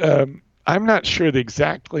I'm not sure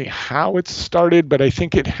exactly how it started, but I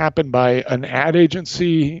think it happened by an ad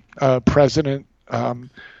agency president,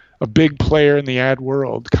 a big player in the ad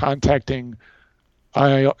world, contacting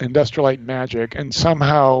Industrial Light and Magic, and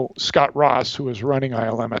somehow Scott Ross, who was running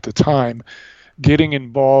ILM at the time, getting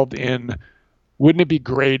involved in, wouldn't it be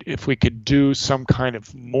great if we could do some kind of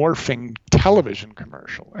morphing television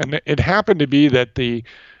commercial? And it happened to be that the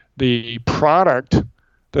product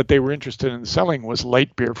that they were interested in selling was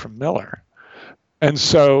light beer from Miller. And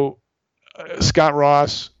so Scott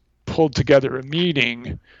Ross pulled together a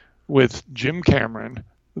meeting with Jim Cameron,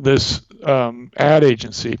 this ad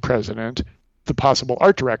agency president, the possible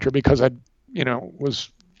art director, because I knew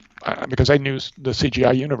the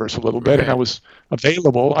CGI universe a little bit, and I was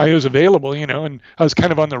available, and I was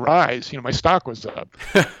kind of on the rise, my stock was up.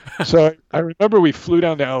 So I remember we flew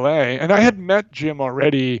down to LA, and I had met Jim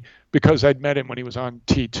already because I'd met him when he was on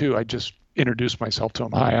T2. I just introduced myself to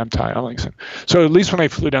him. Hi, I'm Ty Ellingson. So at least when I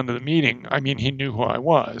flew down to the meeting, I mean, he knew who I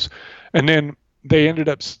was. And then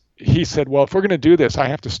he said, well, if we're going to do this, I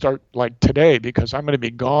have to start today, because I'm going to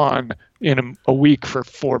be gone in a week for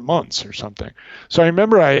 4 months or something. So I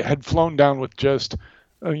remember I had flown down with just,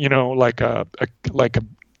 a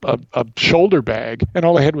shoulder bag, and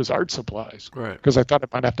all I had was art supplies, right? Because I thought I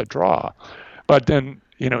might have to draw. But then,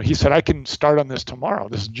 he said, I can start on this tomorrow.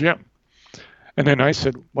 This is Jim. And then I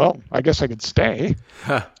said, well, I guess I could stay.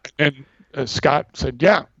 And Scott said,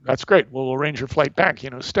 yeah, that's great. We'll arrange your flight back,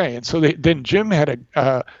 stay. And so then Jim had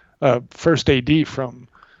a first AD from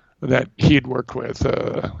that he had worked with.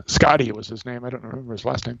 Scotty was his name. I don't remember his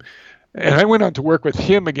last name. And I went on to work with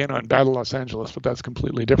him again on Battle Los Angeles, but that's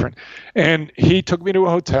completely different. And he took me to a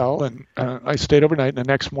hotel, and I stayed overnight. And the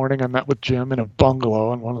next morning I met with Jim in a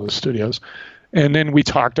bungalow in one of the studios. And then we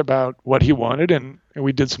talked about what he wanted, and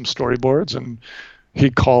we did some storyboards, and he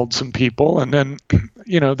called some people. And then,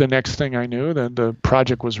 the next thing I knew, the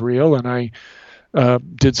project was real, and I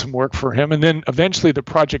did some work for him. And then eventually the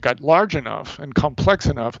project got large enough and complex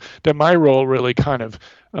enough that my role really kind of,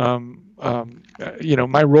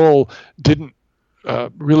 my role didn't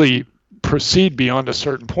really proceed beyond a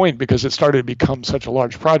certain point, because it started to become such a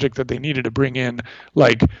large project that they needed to bring in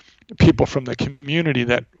people from the community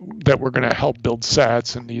that were going to help build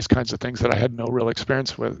sets and these kinds of things that I had no real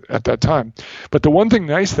experience with at that time. But the one thing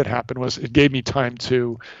nice that happened was it gave me time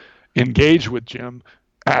to engage with Jim,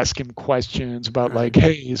 ask him questions about like,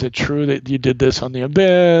 hey, is it true that you did this on The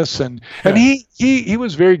Abyss? And he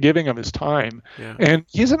was very giving of his time. Yeah. And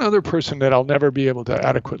he's another person that I'll never be able to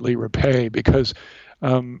adequately repay, because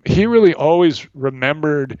he really always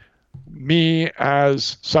remembered me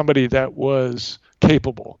as somebody that was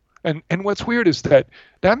capable. And what's weird is that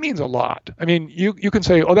means a lot. I mean, you can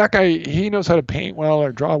say, oh, that guy, he knows how to paint well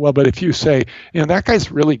or draw well. But if you say, that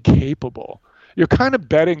guy's really capable, you're kind of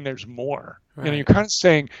betting there's more. Right. You're kind of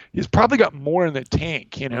saying he's probably got more in the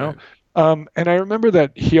tank, Right. And I remember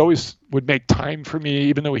that he always would make time for me,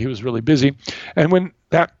 even though he was really busy. And when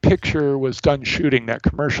that picture was done shooting, that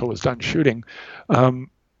commercial was done shooting,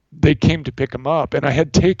 they came to pick him up. And I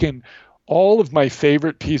had taken all of my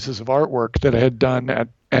favorite pieces of artwork that I had done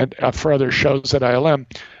for other shows at ILM,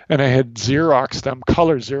 and I had Xeroxed them,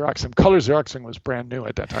 color Xeroxed them. Color Xeroxing was brand new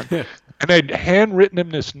at that time. Yeah. And I'd handwritten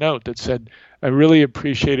him this note that said, I really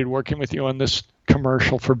appreciated working with you on this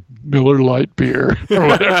commercial for Miller Lite beer or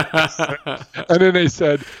whatever. And then they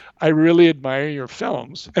said, I really admire your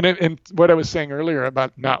films. And what I was saying earlier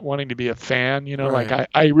about not wanting to be a fan, right. Like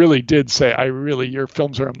I really did say, your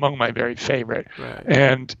films are among my very favorite. Right.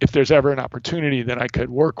 And if there's ever an opportunity that I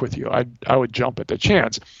could work with you, I would jump at the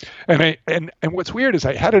chance. And what's weird is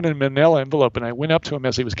I had it in a manila envelope, and I went up to him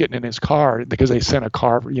as he was getting in his car, because they sent a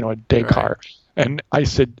car, a day car. And I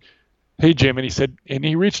said, hey, Jim. And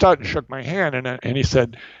he reached out and shook my hand, and he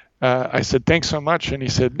said, I said, thanks so much. And he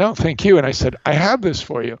said, no, thank you. And I said, I have this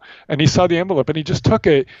for you. And he saw the envelope, and he just took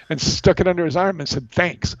it and stuck it under his arm and said,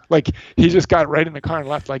 thanks. Like, he just got right in the car and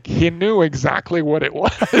left. Like, he knew exactly what it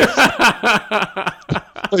was.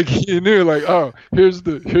 Like, he knew, like, oh, here's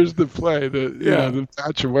the play, the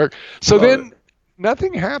batch of work. So then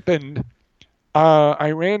nothing happened.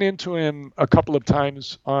 I ran into him a couple of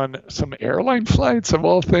times on some airline flights, of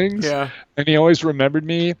all things. Yeah. And he always remembered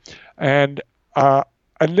me. And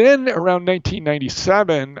then around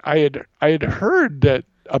 1997, I had heard that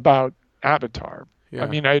about Avatar. Yeah. I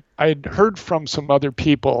mean, I had heard from some other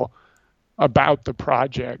people about the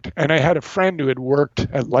project, and I had a friend who had worked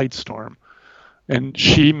at Lightstorm, and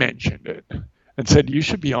she mentioned it and said, you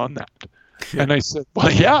should be on that. Yeah. And I said,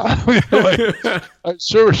 well, yeah, I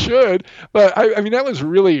sure should. But I mean, that was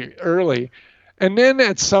really early. And then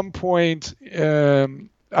at some point,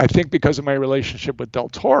 I think because of my relationship with Del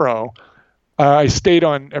Toro, I stayed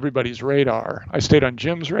on everybody's radar. I stayed on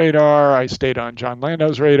Jim's radar. I stayed on John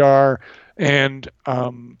Lando's radar. And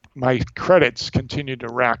my credits continued to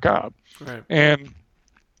rack up. Right. And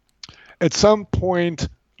at some point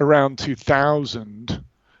around 2000,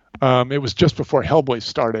 it was just before Hellboy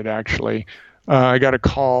started, actually, I got a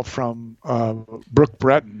call from Brooke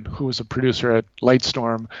Breton, who was a producer at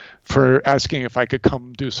Lightstorm, for asking if I could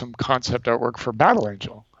come do some concept artwork for Battle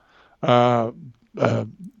Angel.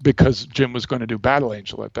 Because Jim was going to do Battle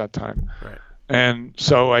Angel at that time. Right. And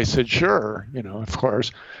so I said, sure, of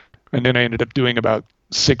course. And then I ended up doing about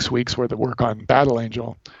 6 weeks worth of work on Battle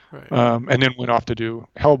Angel. Right. And then went off to do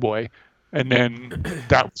Hellboy. And then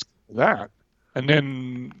that was that. And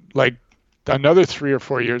then like another 3 or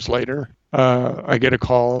 4 years later, I get a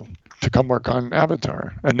call to come work on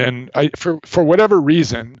Avatar. And then for whatever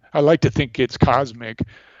reason, I like to think it's cosmic.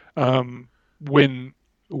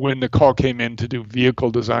 When the call came in to do vehicle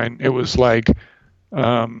design, it was like,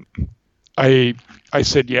 I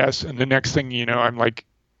said yes. And the next thing you know, I'm like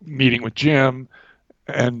meeting with Jim,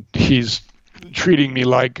 and he's treating me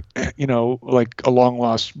like, like a long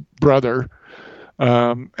lost brother.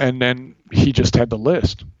 And then he just had the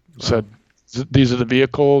list. Wow. Said, these are the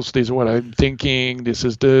vehicles. These are what I'm thinking. This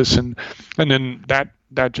is this. And then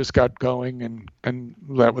that just got going, and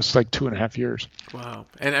that was like 2.5 years. Wow.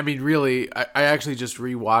 And I mean, really, I actually just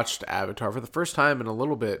rewatched Avatar for the first time in a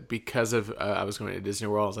little bit because of I was going to Disney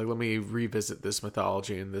World. I was like, let me revisit this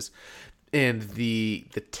mythology and the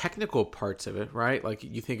technical parts of it, right? Like,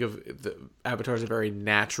 you think of Avatar as a very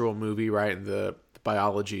natural movie, right? And the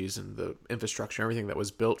biologies and the infrastructure, everything that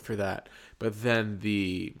was built for that. But then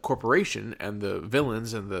the corporation and the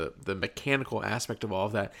villains and the mechanical aspect of all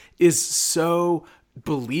of that is so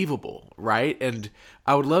believable, right? And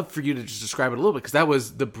I would love for you to just describe it a little bit, because that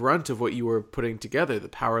was the brunt of what you were putting together, the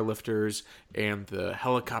power lifters and the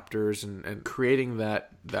helicopters, and creating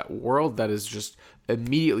that world that is just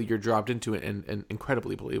immediately you're dropped into it and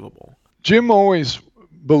incredibly believable. Jim always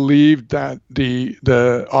believed that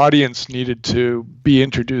the audience needed to be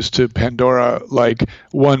introduced to Pandora like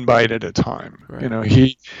one bite at a time. Right.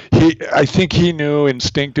 He I think he knew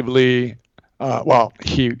instinctively Well,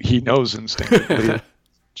 he knows instinctively.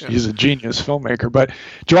 He's a genius filmmaker, but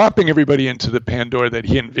dropping everybody into the Pandora that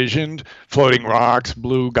he envisioned, floating rocks,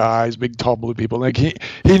 blue guys, big tall blue people, like he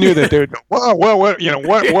knew that they would go, well, what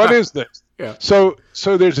is this? Yeah. So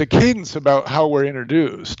there's a cadence about how we're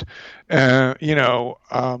introduced.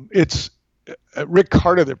 It's Rick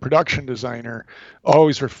Carter, the production designer,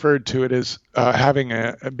 always referred to it as being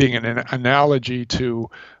an analogy to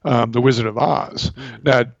the Wizard of Oz.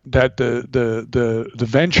 That the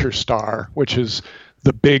Venture Star, which is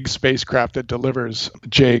the big spacecraft that delivers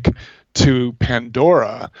Jake to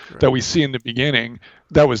Pandora, that we see in the beginning,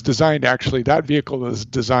 that vehicle was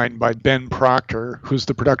designed by Ben Proctor, who's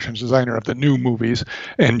the production designer of the new movies,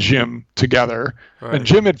 and Jim together. Right. And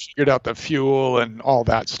Jim had figured out the fuel and all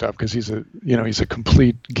that stuff because he's a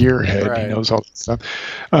complete gearhead. Right. He knows all that stuff.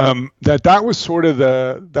 That was sort of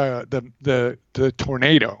the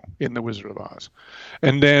tornado in the Wizard of Oz.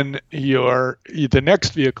 And then the next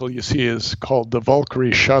vehicle you see is called the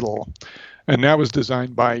Valkyrie Shuttle, and that was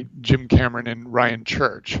designed by Jim Cameron and Ryan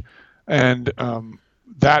Church, and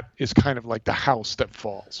that is kind of like the house that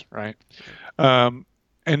falls, right? And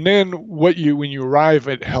then when you arrive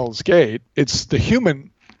at Hell's Gate, it's the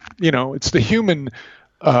human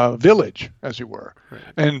village, as it were. Right.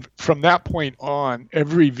 And from that point on,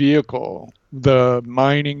 every vehicle, the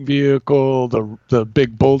mining vehicle, the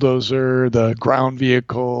big bulldozer, the ground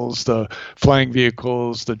vehicles, the flying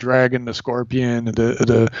vehicles, the dragon, the scorpion,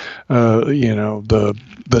 the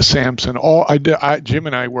Samson, Jim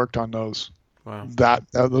and I worked on those. Wow.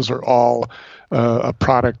 Those are all a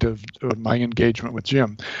product of my engagement with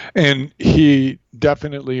Jim. And he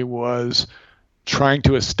definitely was trying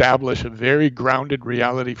to establish a very grounded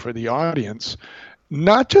reality for the audience,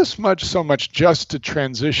 not so much just to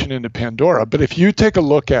transition into Pandora, but if you take a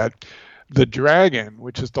look at the Dragon,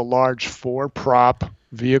 which is the large 4-prop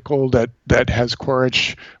vehicle that has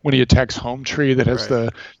Quaritch when he attacks Home Tree, that has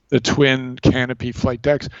the twin canopy flight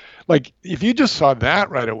decks, like if you just saw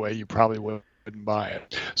that right away, you probably wouldn't buy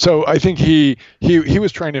it. So I think he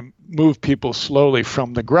was trying to move people slowly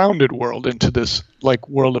from the grounded world into this like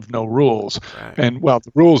world of no rules. Right. And well,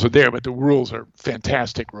 the rules are there, but the rules are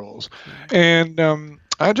fantastic rules. Right. And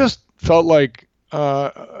I just felt like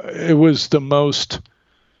it was the most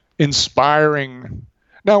inspiring.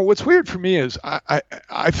 Now, what's weird for me is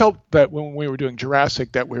I felt that when we were doing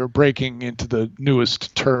Jurassic that we were breaking into the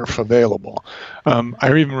newest turf available. I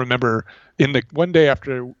even remember one day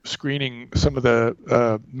after screening some of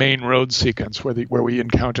the main road sequence where we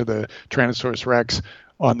encounter the Tyrannosaurus Rex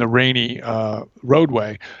on the rainy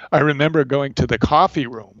roadway, I remember going to the coffee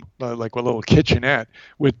room, like a little kitchenette,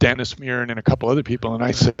 with Dennis Muren and a couple other people, and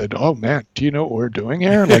I said, "Oh man, do you know what we're doing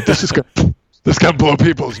here? Like this is gonna blow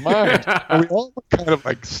people's minds." And we all were kind of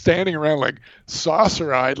like standing around like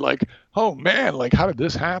saucer-eyed, like, "Oh man, like how did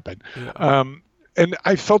this happen?" Yeah. And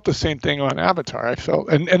I felt the same thing on Avatar.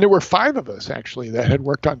 And there were 5 of us actually that had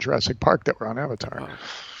worked on Jurassic Park that were on Avatar, wow.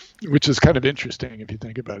 Which is kind of interesting if you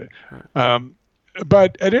think about it. Right.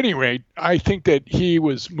 But at any rate, I think that he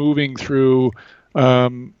was moving through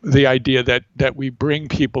the idea that we bring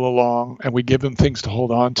people along and we give them things to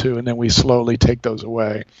hold on to, and then we slowly take those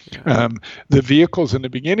away. Yeah. The vehicles in the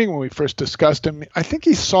beginning, when we first discussed them, I think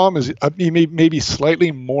he saw them as maybe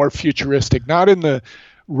slightly more futuristic, not in the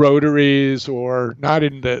rotaries or not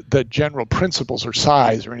in the general principles or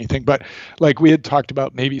size or anything, but like we had talked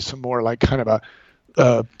about maybe some more like kind of a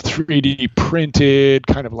 3D printed,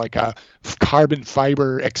 kind of like a carbon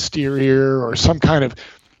fiber exterior, or some kind of,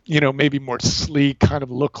 maybe more sleek kind of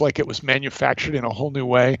look, like it was manufactured in a whole new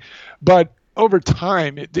way. But over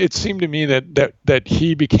time, it seemed to me that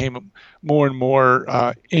he became more and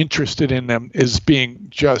more interested in them as being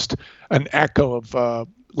just an echo of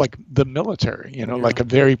like the military, yeah. Like a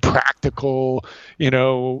very practical,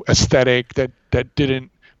 aesthetic that didn't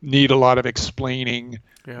need a lot of explaining,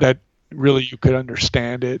 yeah. That really you could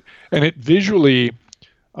understand it. And it visually,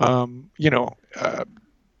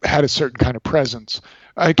 had a certain kind of presence.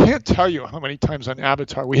 I can't tell you how many times on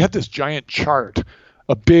Avatar we had this giant chart,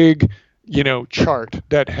 a big, chart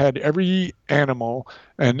that had every animal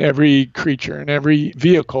and every creature and every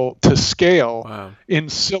vehicle to scale. Wow. In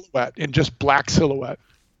silhouette, in just black silhouette.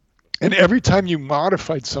 And every time you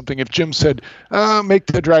modified something, if Jim said, make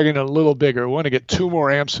the dragon a little bigger, we want to get 2 more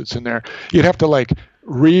amp suits in there, you'd have to like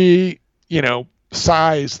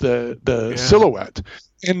size the yeah. silhouette.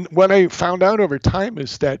 And what I found out over time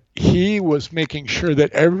is that he was making sure that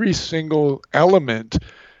every single element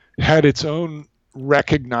had its own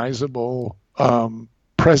recognizable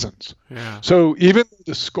presence. Yeah. So even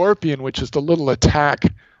the scorpion, which is the little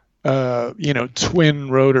attack twin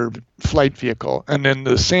rotor flight vehicle, and then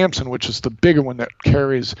the Samson, which is the bigger one that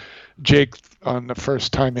carries Jake on the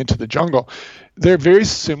first time into the jungle. They're very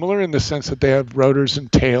similar in the sense that they have rotors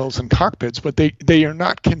and tails and cockpits, but they are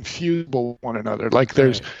not confusable with one another. Like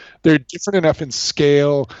they're different enough in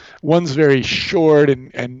scale. One's very short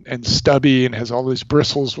and stubby and has all these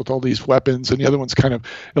bristles with all these weapons, and the other one's kind of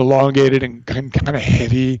elongated and kind of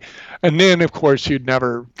heavy. And then, of course, you'd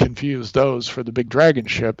never confuse those for the big dragon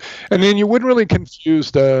ship. And then you wouldn't really confuse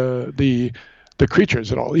the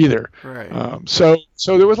creatures at all either. Right. So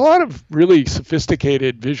there was a lot of really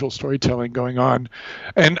sophisticated visual storytelling going on.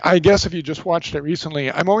 And I guess if you just watched it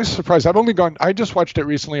recently, I'm always surprised. I just watched it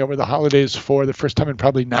recently over the holidays for the first time in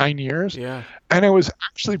probably 9 years. Yeah. And I was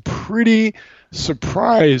actually pretty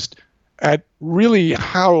surprised at really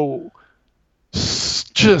how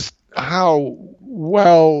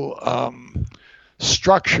well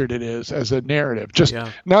structured it is as a narrative. Just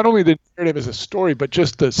not only the narrative as a story, but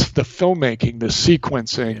just the filmmaking, the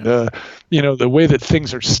sequencing, the way that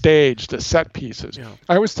things are staged, the set pieces. Yeah.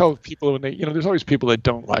 I always tell people when there's always people that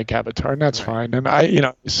don't like Avatar, and that's fine. And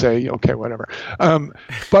I say, okay, whatever.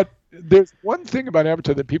 But there's one thing about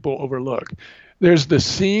Avatar that people overlook. There's the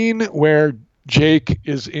scene where Jake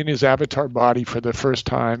is in his avatar body for the first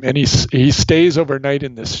time, and he stays overnight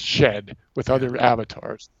in this shed with other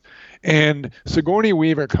avatars. And Sigourney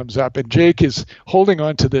Weaver comes up, and Jake is holding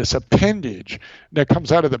on to this appendage that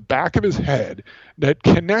comes out of the back of his head that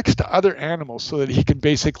connects to other animals so that he can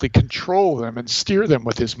basically control them and steer them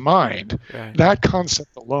with his mind. Right. That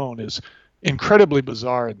concept alone is incredibly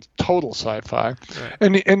bizarre and total sci-fi.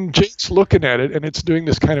 Right. And Jake's looking at it, and it's doing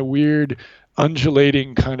this kind of weird,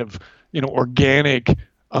 undulating kind of, organic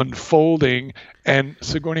unfolding, and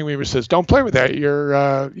Sigourney Weaver says, "Don't play with that.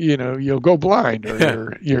 You'll go blind,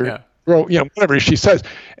 or you're whatever she says."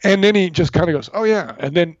 And then he just kind of goes, "Oh yeah,"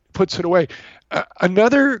 and then puts it away.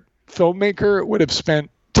 Another filmmaker would have spent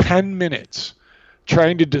 10 minutes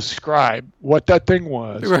trying to describe what that thing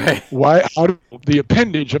was, right? The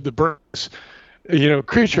appendage of the Burks,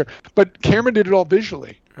 creature. But Cameron did it all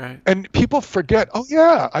visually. Right. And people forget, oh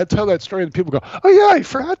yeah, I tell that story and people go, oh yeah, I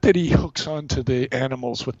forgot that he hooks onto the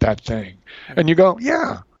animals with that thing. And you go,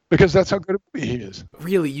 yeah, because that's how good a movie he is.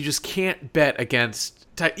 Really, you just can't bet against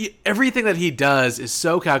everything that he does is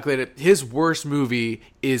so calculated. His worst movie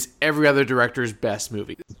is every other director's best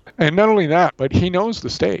movie. And not only that, but he knows the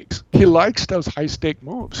stakes. He likes those high stake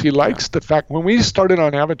moves. He likes the fact when we started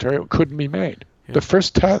on Avatar, it couldn't be made. Yeah. The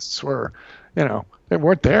first tests were, they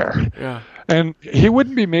weren't there. Yeah. And he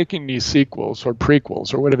wouldn't be making these sequels or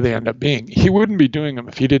prequels or whatever they end up being. He wouldn't be doing them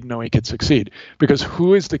if he didn't know he could succeed. Because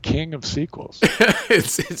who is the king of sequels?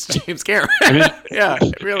 It's James Cameron. Yeah,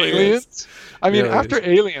 it really Aliens? is. After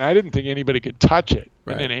Alien, I didn't think anybody could touch it.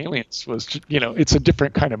 Right. And then Aliens was, it's a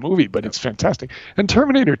different kind of movie, but it's fantastic. And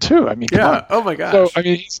Terminator 2, come on. Oh my gosh. So,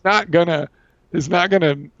 he's not gonna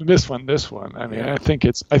miss this one. I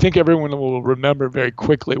think everyone will remember very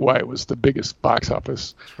quickly why it was the biggest box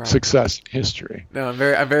office success in history. No, I'm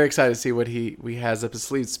very excited to see what he has up his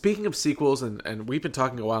sleeve. Speaking of sequels, and we've been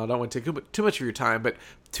talking a while, I don't want to take too much of your time, but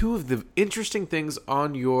two of the interesting things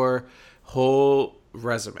on your whole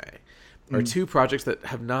resume are two projects that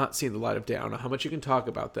have not seen the light of day. I don't know how much you can talk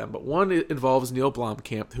about them, but one involves Neil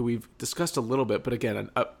Blomkamp, who we've discussed a little bit, but again,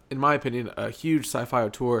 in my opinion, a huge sci-fi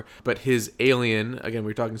auteur, but his Alien, again,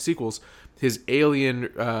 we're talking sequels, his Alien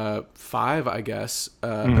 5, I guess,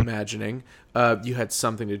 imagining, you had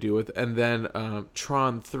something to do with, and then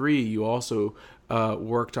Tron 3, you also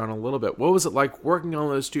worked on a little bit. What was it like working on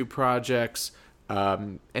those two projects?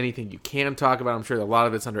 Anything you can talk about? I'm sure a lot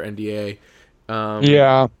of it's under NDA.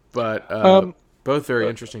 But both very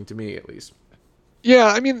interesting to me, at least.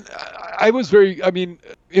 Yeah, I was very,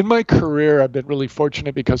 in my career, I've been really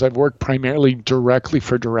fortunate because I've worked primarily directly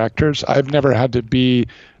for directors. I've never had to be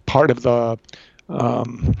part of the,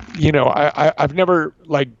 I've never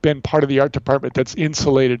been part of the art department that's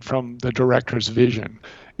insulated from the director's vision.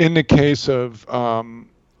 In the case of Tron,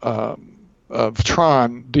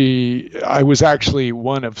 I was actually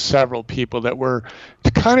one of several people that were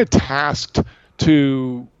kind of tasked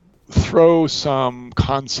to throw some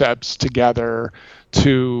concepts together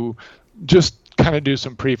to just kind of do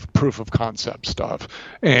some proof of concept stuff,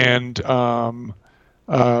 and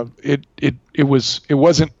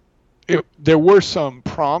there were some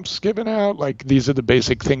prompts given out, like these are the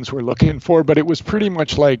basic things we're looking for, but it was pretty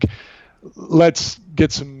much like, let's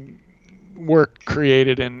get some work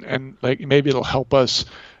created and like maybe it'll help us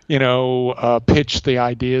pitch the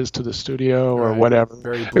ideas to the studio or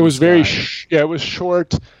whatever. It was it was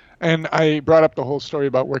short. And I brought up the whole story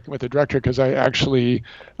about working with the director because I actually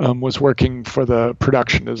was working for the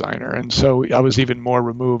production designer, and so I was even more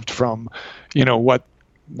removed from,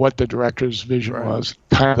 what the director's vision was,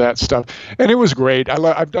 kind of that stuff. And it was great.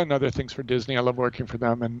 I've done other things for Disney. I love working for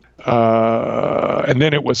them, and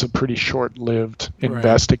then it was a pretty short-lived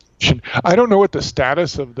investigation. I don't know what the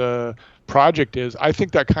status of the project is. I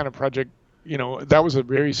think that kind of project, that was a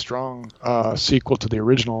very strong sequel to the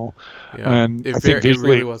original, and I think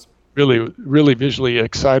visually it really was really visually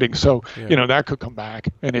exciting. So that could come back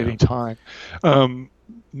at any time.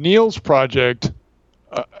 Neil's project.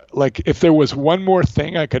 Like if there was one more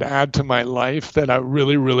thing I could add to my life that I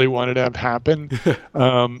really, really wanted to have happen,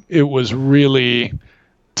 it was really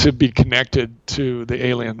to be connected to the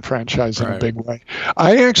Alien franchise in a big way.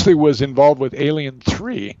 I actually was involved with Alien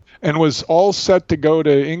 3 and was all set to go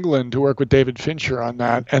to England to work with David Fincher on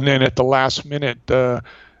that. And then at the last minute, there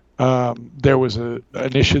was an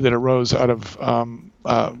issue that arose out of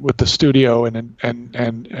with the studio and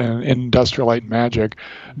Industrial Light and Magic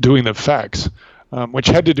doing the effects. Which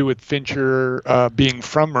had to do with Fincher being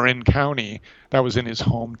from Marin County. That was in his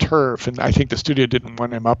home turf, and I think the studio didn't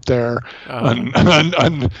want him up there on his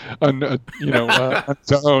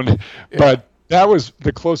own. But that was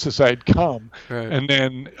the closest I'd come. Right. And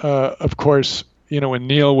then, of course, when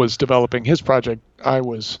Neil was developing his project, I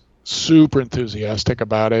was super enthusiastic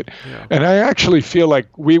about it. Yeah. And I actually feel like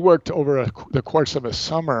we worked over the course of a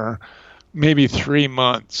summer, maybe 3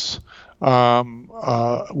 months.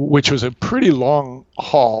 Which was a pretty long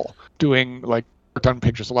haul, doing like done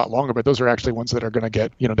pictures a lot longer, but those are actually ones that are going to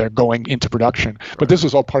get, they're going into production. But this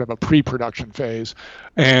was all part of a pre-production phase.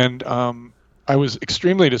 And I was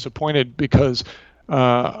extremely disappointed because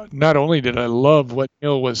not only did I love what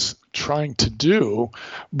Neil was trying to do,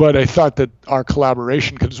 but I thought that our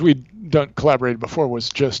collaboration, because we'd collaborated before,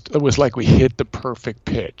 it was like we hit the perfect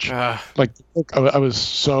pitch. Like I was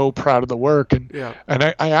so proud of the work, and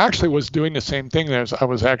I actually was doing the same thing there. I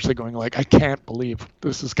was actually going like, I can't believe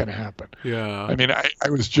this is going to happen. Yeah. I mean, I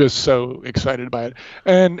was just so excited by it,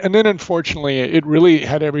 and then unfortunately, it really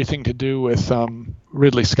had everything to do with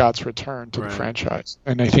Ridley Scott's return to the franchise,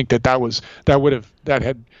 and I think that would have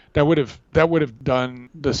done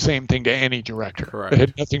the same thing to any director. Correct. It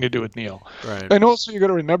had nothing to do with Neil. Right. And also, you got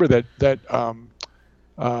to remember that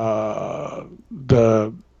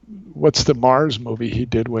what's the Mars movie he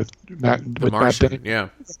did with Matt Damon? Yeah.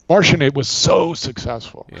 Martian. It was so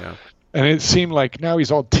successful. Yeah. And it seemed like now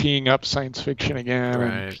he's all teeing up science fiction again.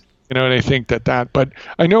 Right. And, and I think that, but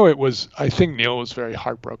I know I think Neil was very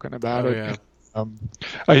heartbroken about it. Yeah.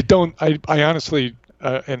 I honestly.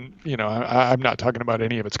 And I'm not talking about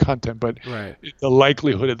any of its content, but the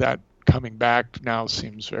likelihood of that coming back now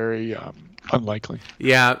seems very unlikely.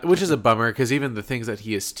 Yeah, which is a bummer because even the things that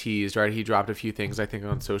he has teased, right? He dropped a few things I think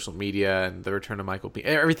on social media, and the return of Michael Biehn.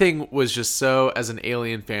 Everything was just so. As an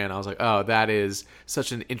Alien fan, I was like, oh, that is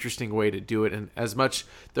such an interesting way to do it. And as much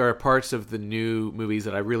there are parts of the new movies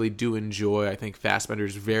that I really do enjoy. I think Fassbender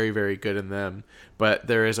is very, very good in them, but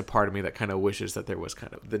there is a part of me that kind of wishes that there was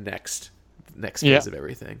kind of the next phase of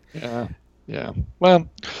everything. Yeah. Well,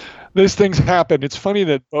 these things happen. It's funny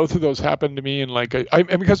that both of those happened to me in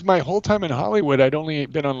and because my whole time in Hollywood, I'd only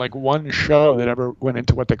been on like one show that ever went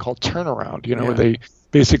into what they call turnaround, where they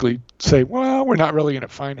basically say, well, we're not really going to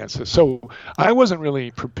finance this. So I wasn't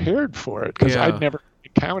really prepared for it because I'd never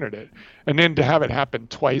encountered it. And then to have it happen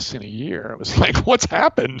twice in a year, it was like, what's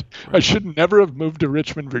happened? I should never have moved to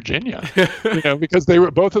Richmond, Virginia, because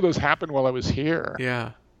both of those happened while I was here.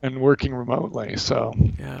 Yeah. And working remotely, so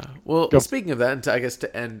yeah. Well, speaking of that, and I guess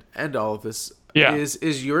to end all of this,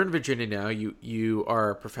 is you're in Virginia now. You are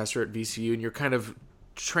a professor at VCU, and you're kind of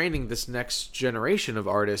training this next generation of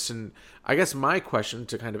artists. And I guess my question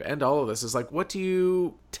to kind of end all of this is like, what do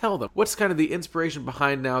you tell them? What's kind of the inspiration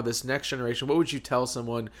behind now this next generation? What would you tell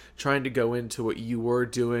someone trying to go into what you were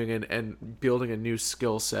doing and building a new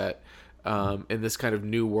skill set in this kind of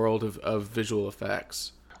new world of visual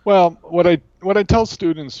effects? Well, what I tell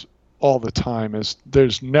students all the time is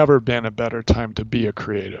there's never been a better time to be a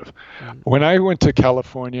creative. When I went to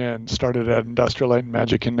California and started at Industrial Light and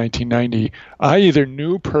Magic in 1990, I either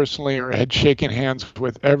knew personally or had shaken hands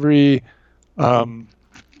with every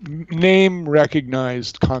name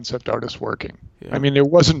recognized concept artist working. Yeah. I mean, there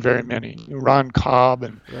wasn't very many. Ron Cobb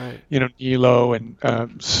and Nilo and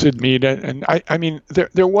Sid Mead, and I mean,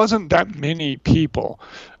 there wasn't that many people,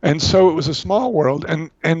 and so it was a small world and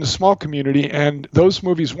a small community, and those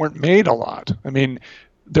movies weren't made a lot. I mean,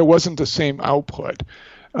 there wasn't the same output,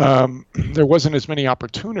 there wasn't as many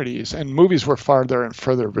opportunities, and movies were farther and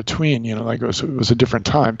further between. Like it was a different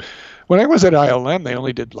time. When I was at ILM, they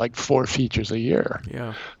only did like 4 features a year.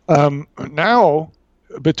 Yeah. Now,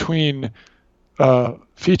 between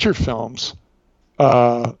feature films,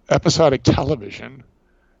 episodic television,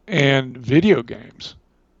 and video games,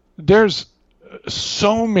 there's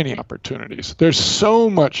so many opportunities. There's so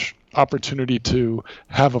much opportunity to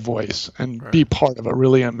have a voice and be part of a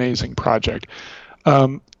really amazing project.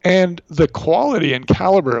 And the quality and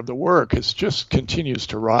caliber of the work just continues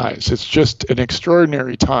to rise. It's just an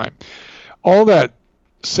extraordinary time. All that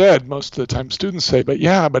said, most of the time students say, but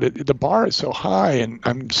the bar is so high and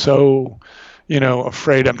I'm so,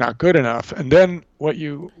 afraid I'm not good enough. And then what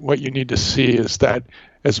you need to see is that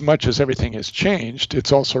as much as everything has changed,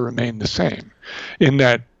 it's also remained the same in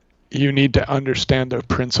that you need to understand the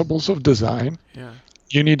principles of design. Yeah.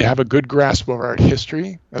 You need to have a good grasp of art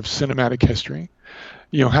history, of cinematic history.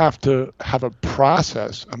 You have to have a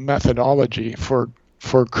process, a methodology for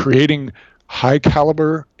creating high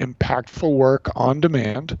caliber, impactful work on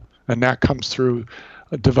demand. And that comes through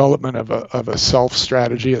a development of a self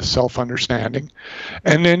strategy, a self understanding.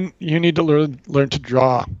 And then you need to learn to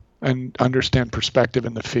draw and understand perspective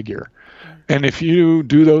in the figure. And if you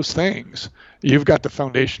do those things, you've got the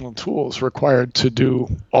foundational tools required to do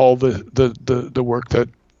all the work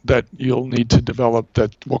that you'll need to develop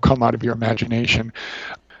that will come out of your imagination.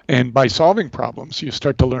 And by solving problems, you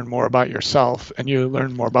start to learn more about yourself and you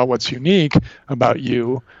learn more about what's unique about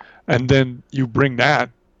you. And then you bring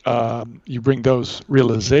those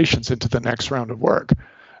realizations into the next round of work.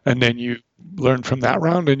 And then you learn from that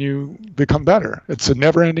round and you become better. It's a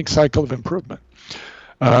never-ending cycle of improvement.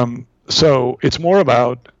 So it's more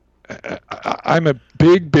about, I'm a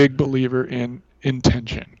big believer in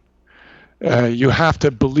intention. You have to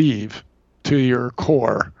believe to your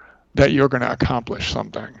core that you're going to accomplish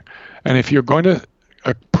something. And if you're going to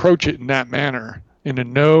approach it in that manner, in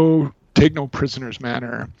a take no prisoners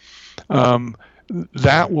manner,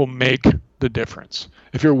 that will make the difference.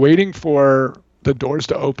 If you're waiting for the doors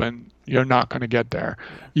to open, you're not going to get there.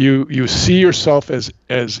 You see yourself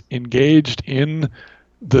as engaged in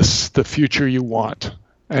the future you want,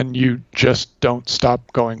 and you just don't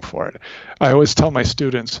stop going for it. I always tell my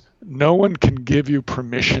students, no one can give you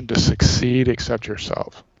permission to succeed except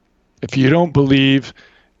yourself. If you don't believe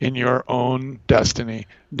in your own destiny,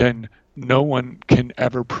 then no one can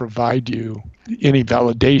ever provide you any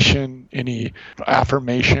validation, any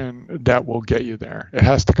affirmation that will get you there. It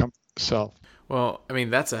has to come from yourself. Well, I mean,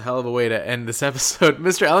 that's a hell of a way to end this episode.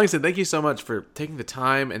 Mr. Ellingson, thank you so much for taking the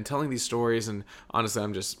time and telling these stories. And honestly,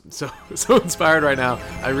 I'm just so inspired right now.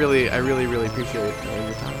 I really appreciate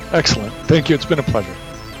your time. Excellent. Thank you. It's been a pleasure.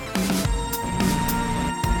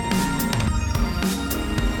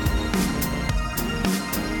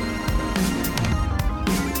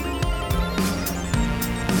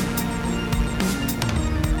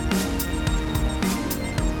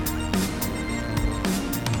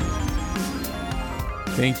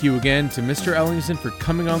 Thank you again to Mr. Ellingson for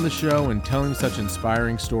coming on the show and telling such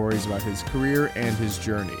inspiring stories about his career and his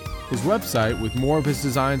journey. His website with more of his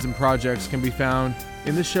designs and projects can be found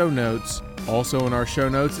in the show notes. Also in our show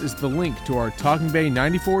notes is the link to our Talking Bay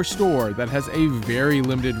 94 store that has a very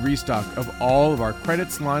limited restock of all of our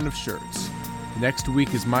credits line of shirts. Next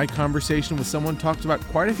week is my conversation with someone talked about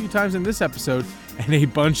quite a few times in this episode and a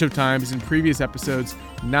bunch of times in previous episodes,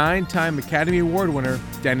 9-time Academy Award winner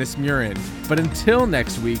Dennis Muren. But until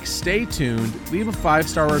next week, stay tuned, leave a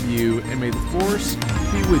 5-star review, and may the Force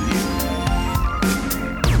be with you.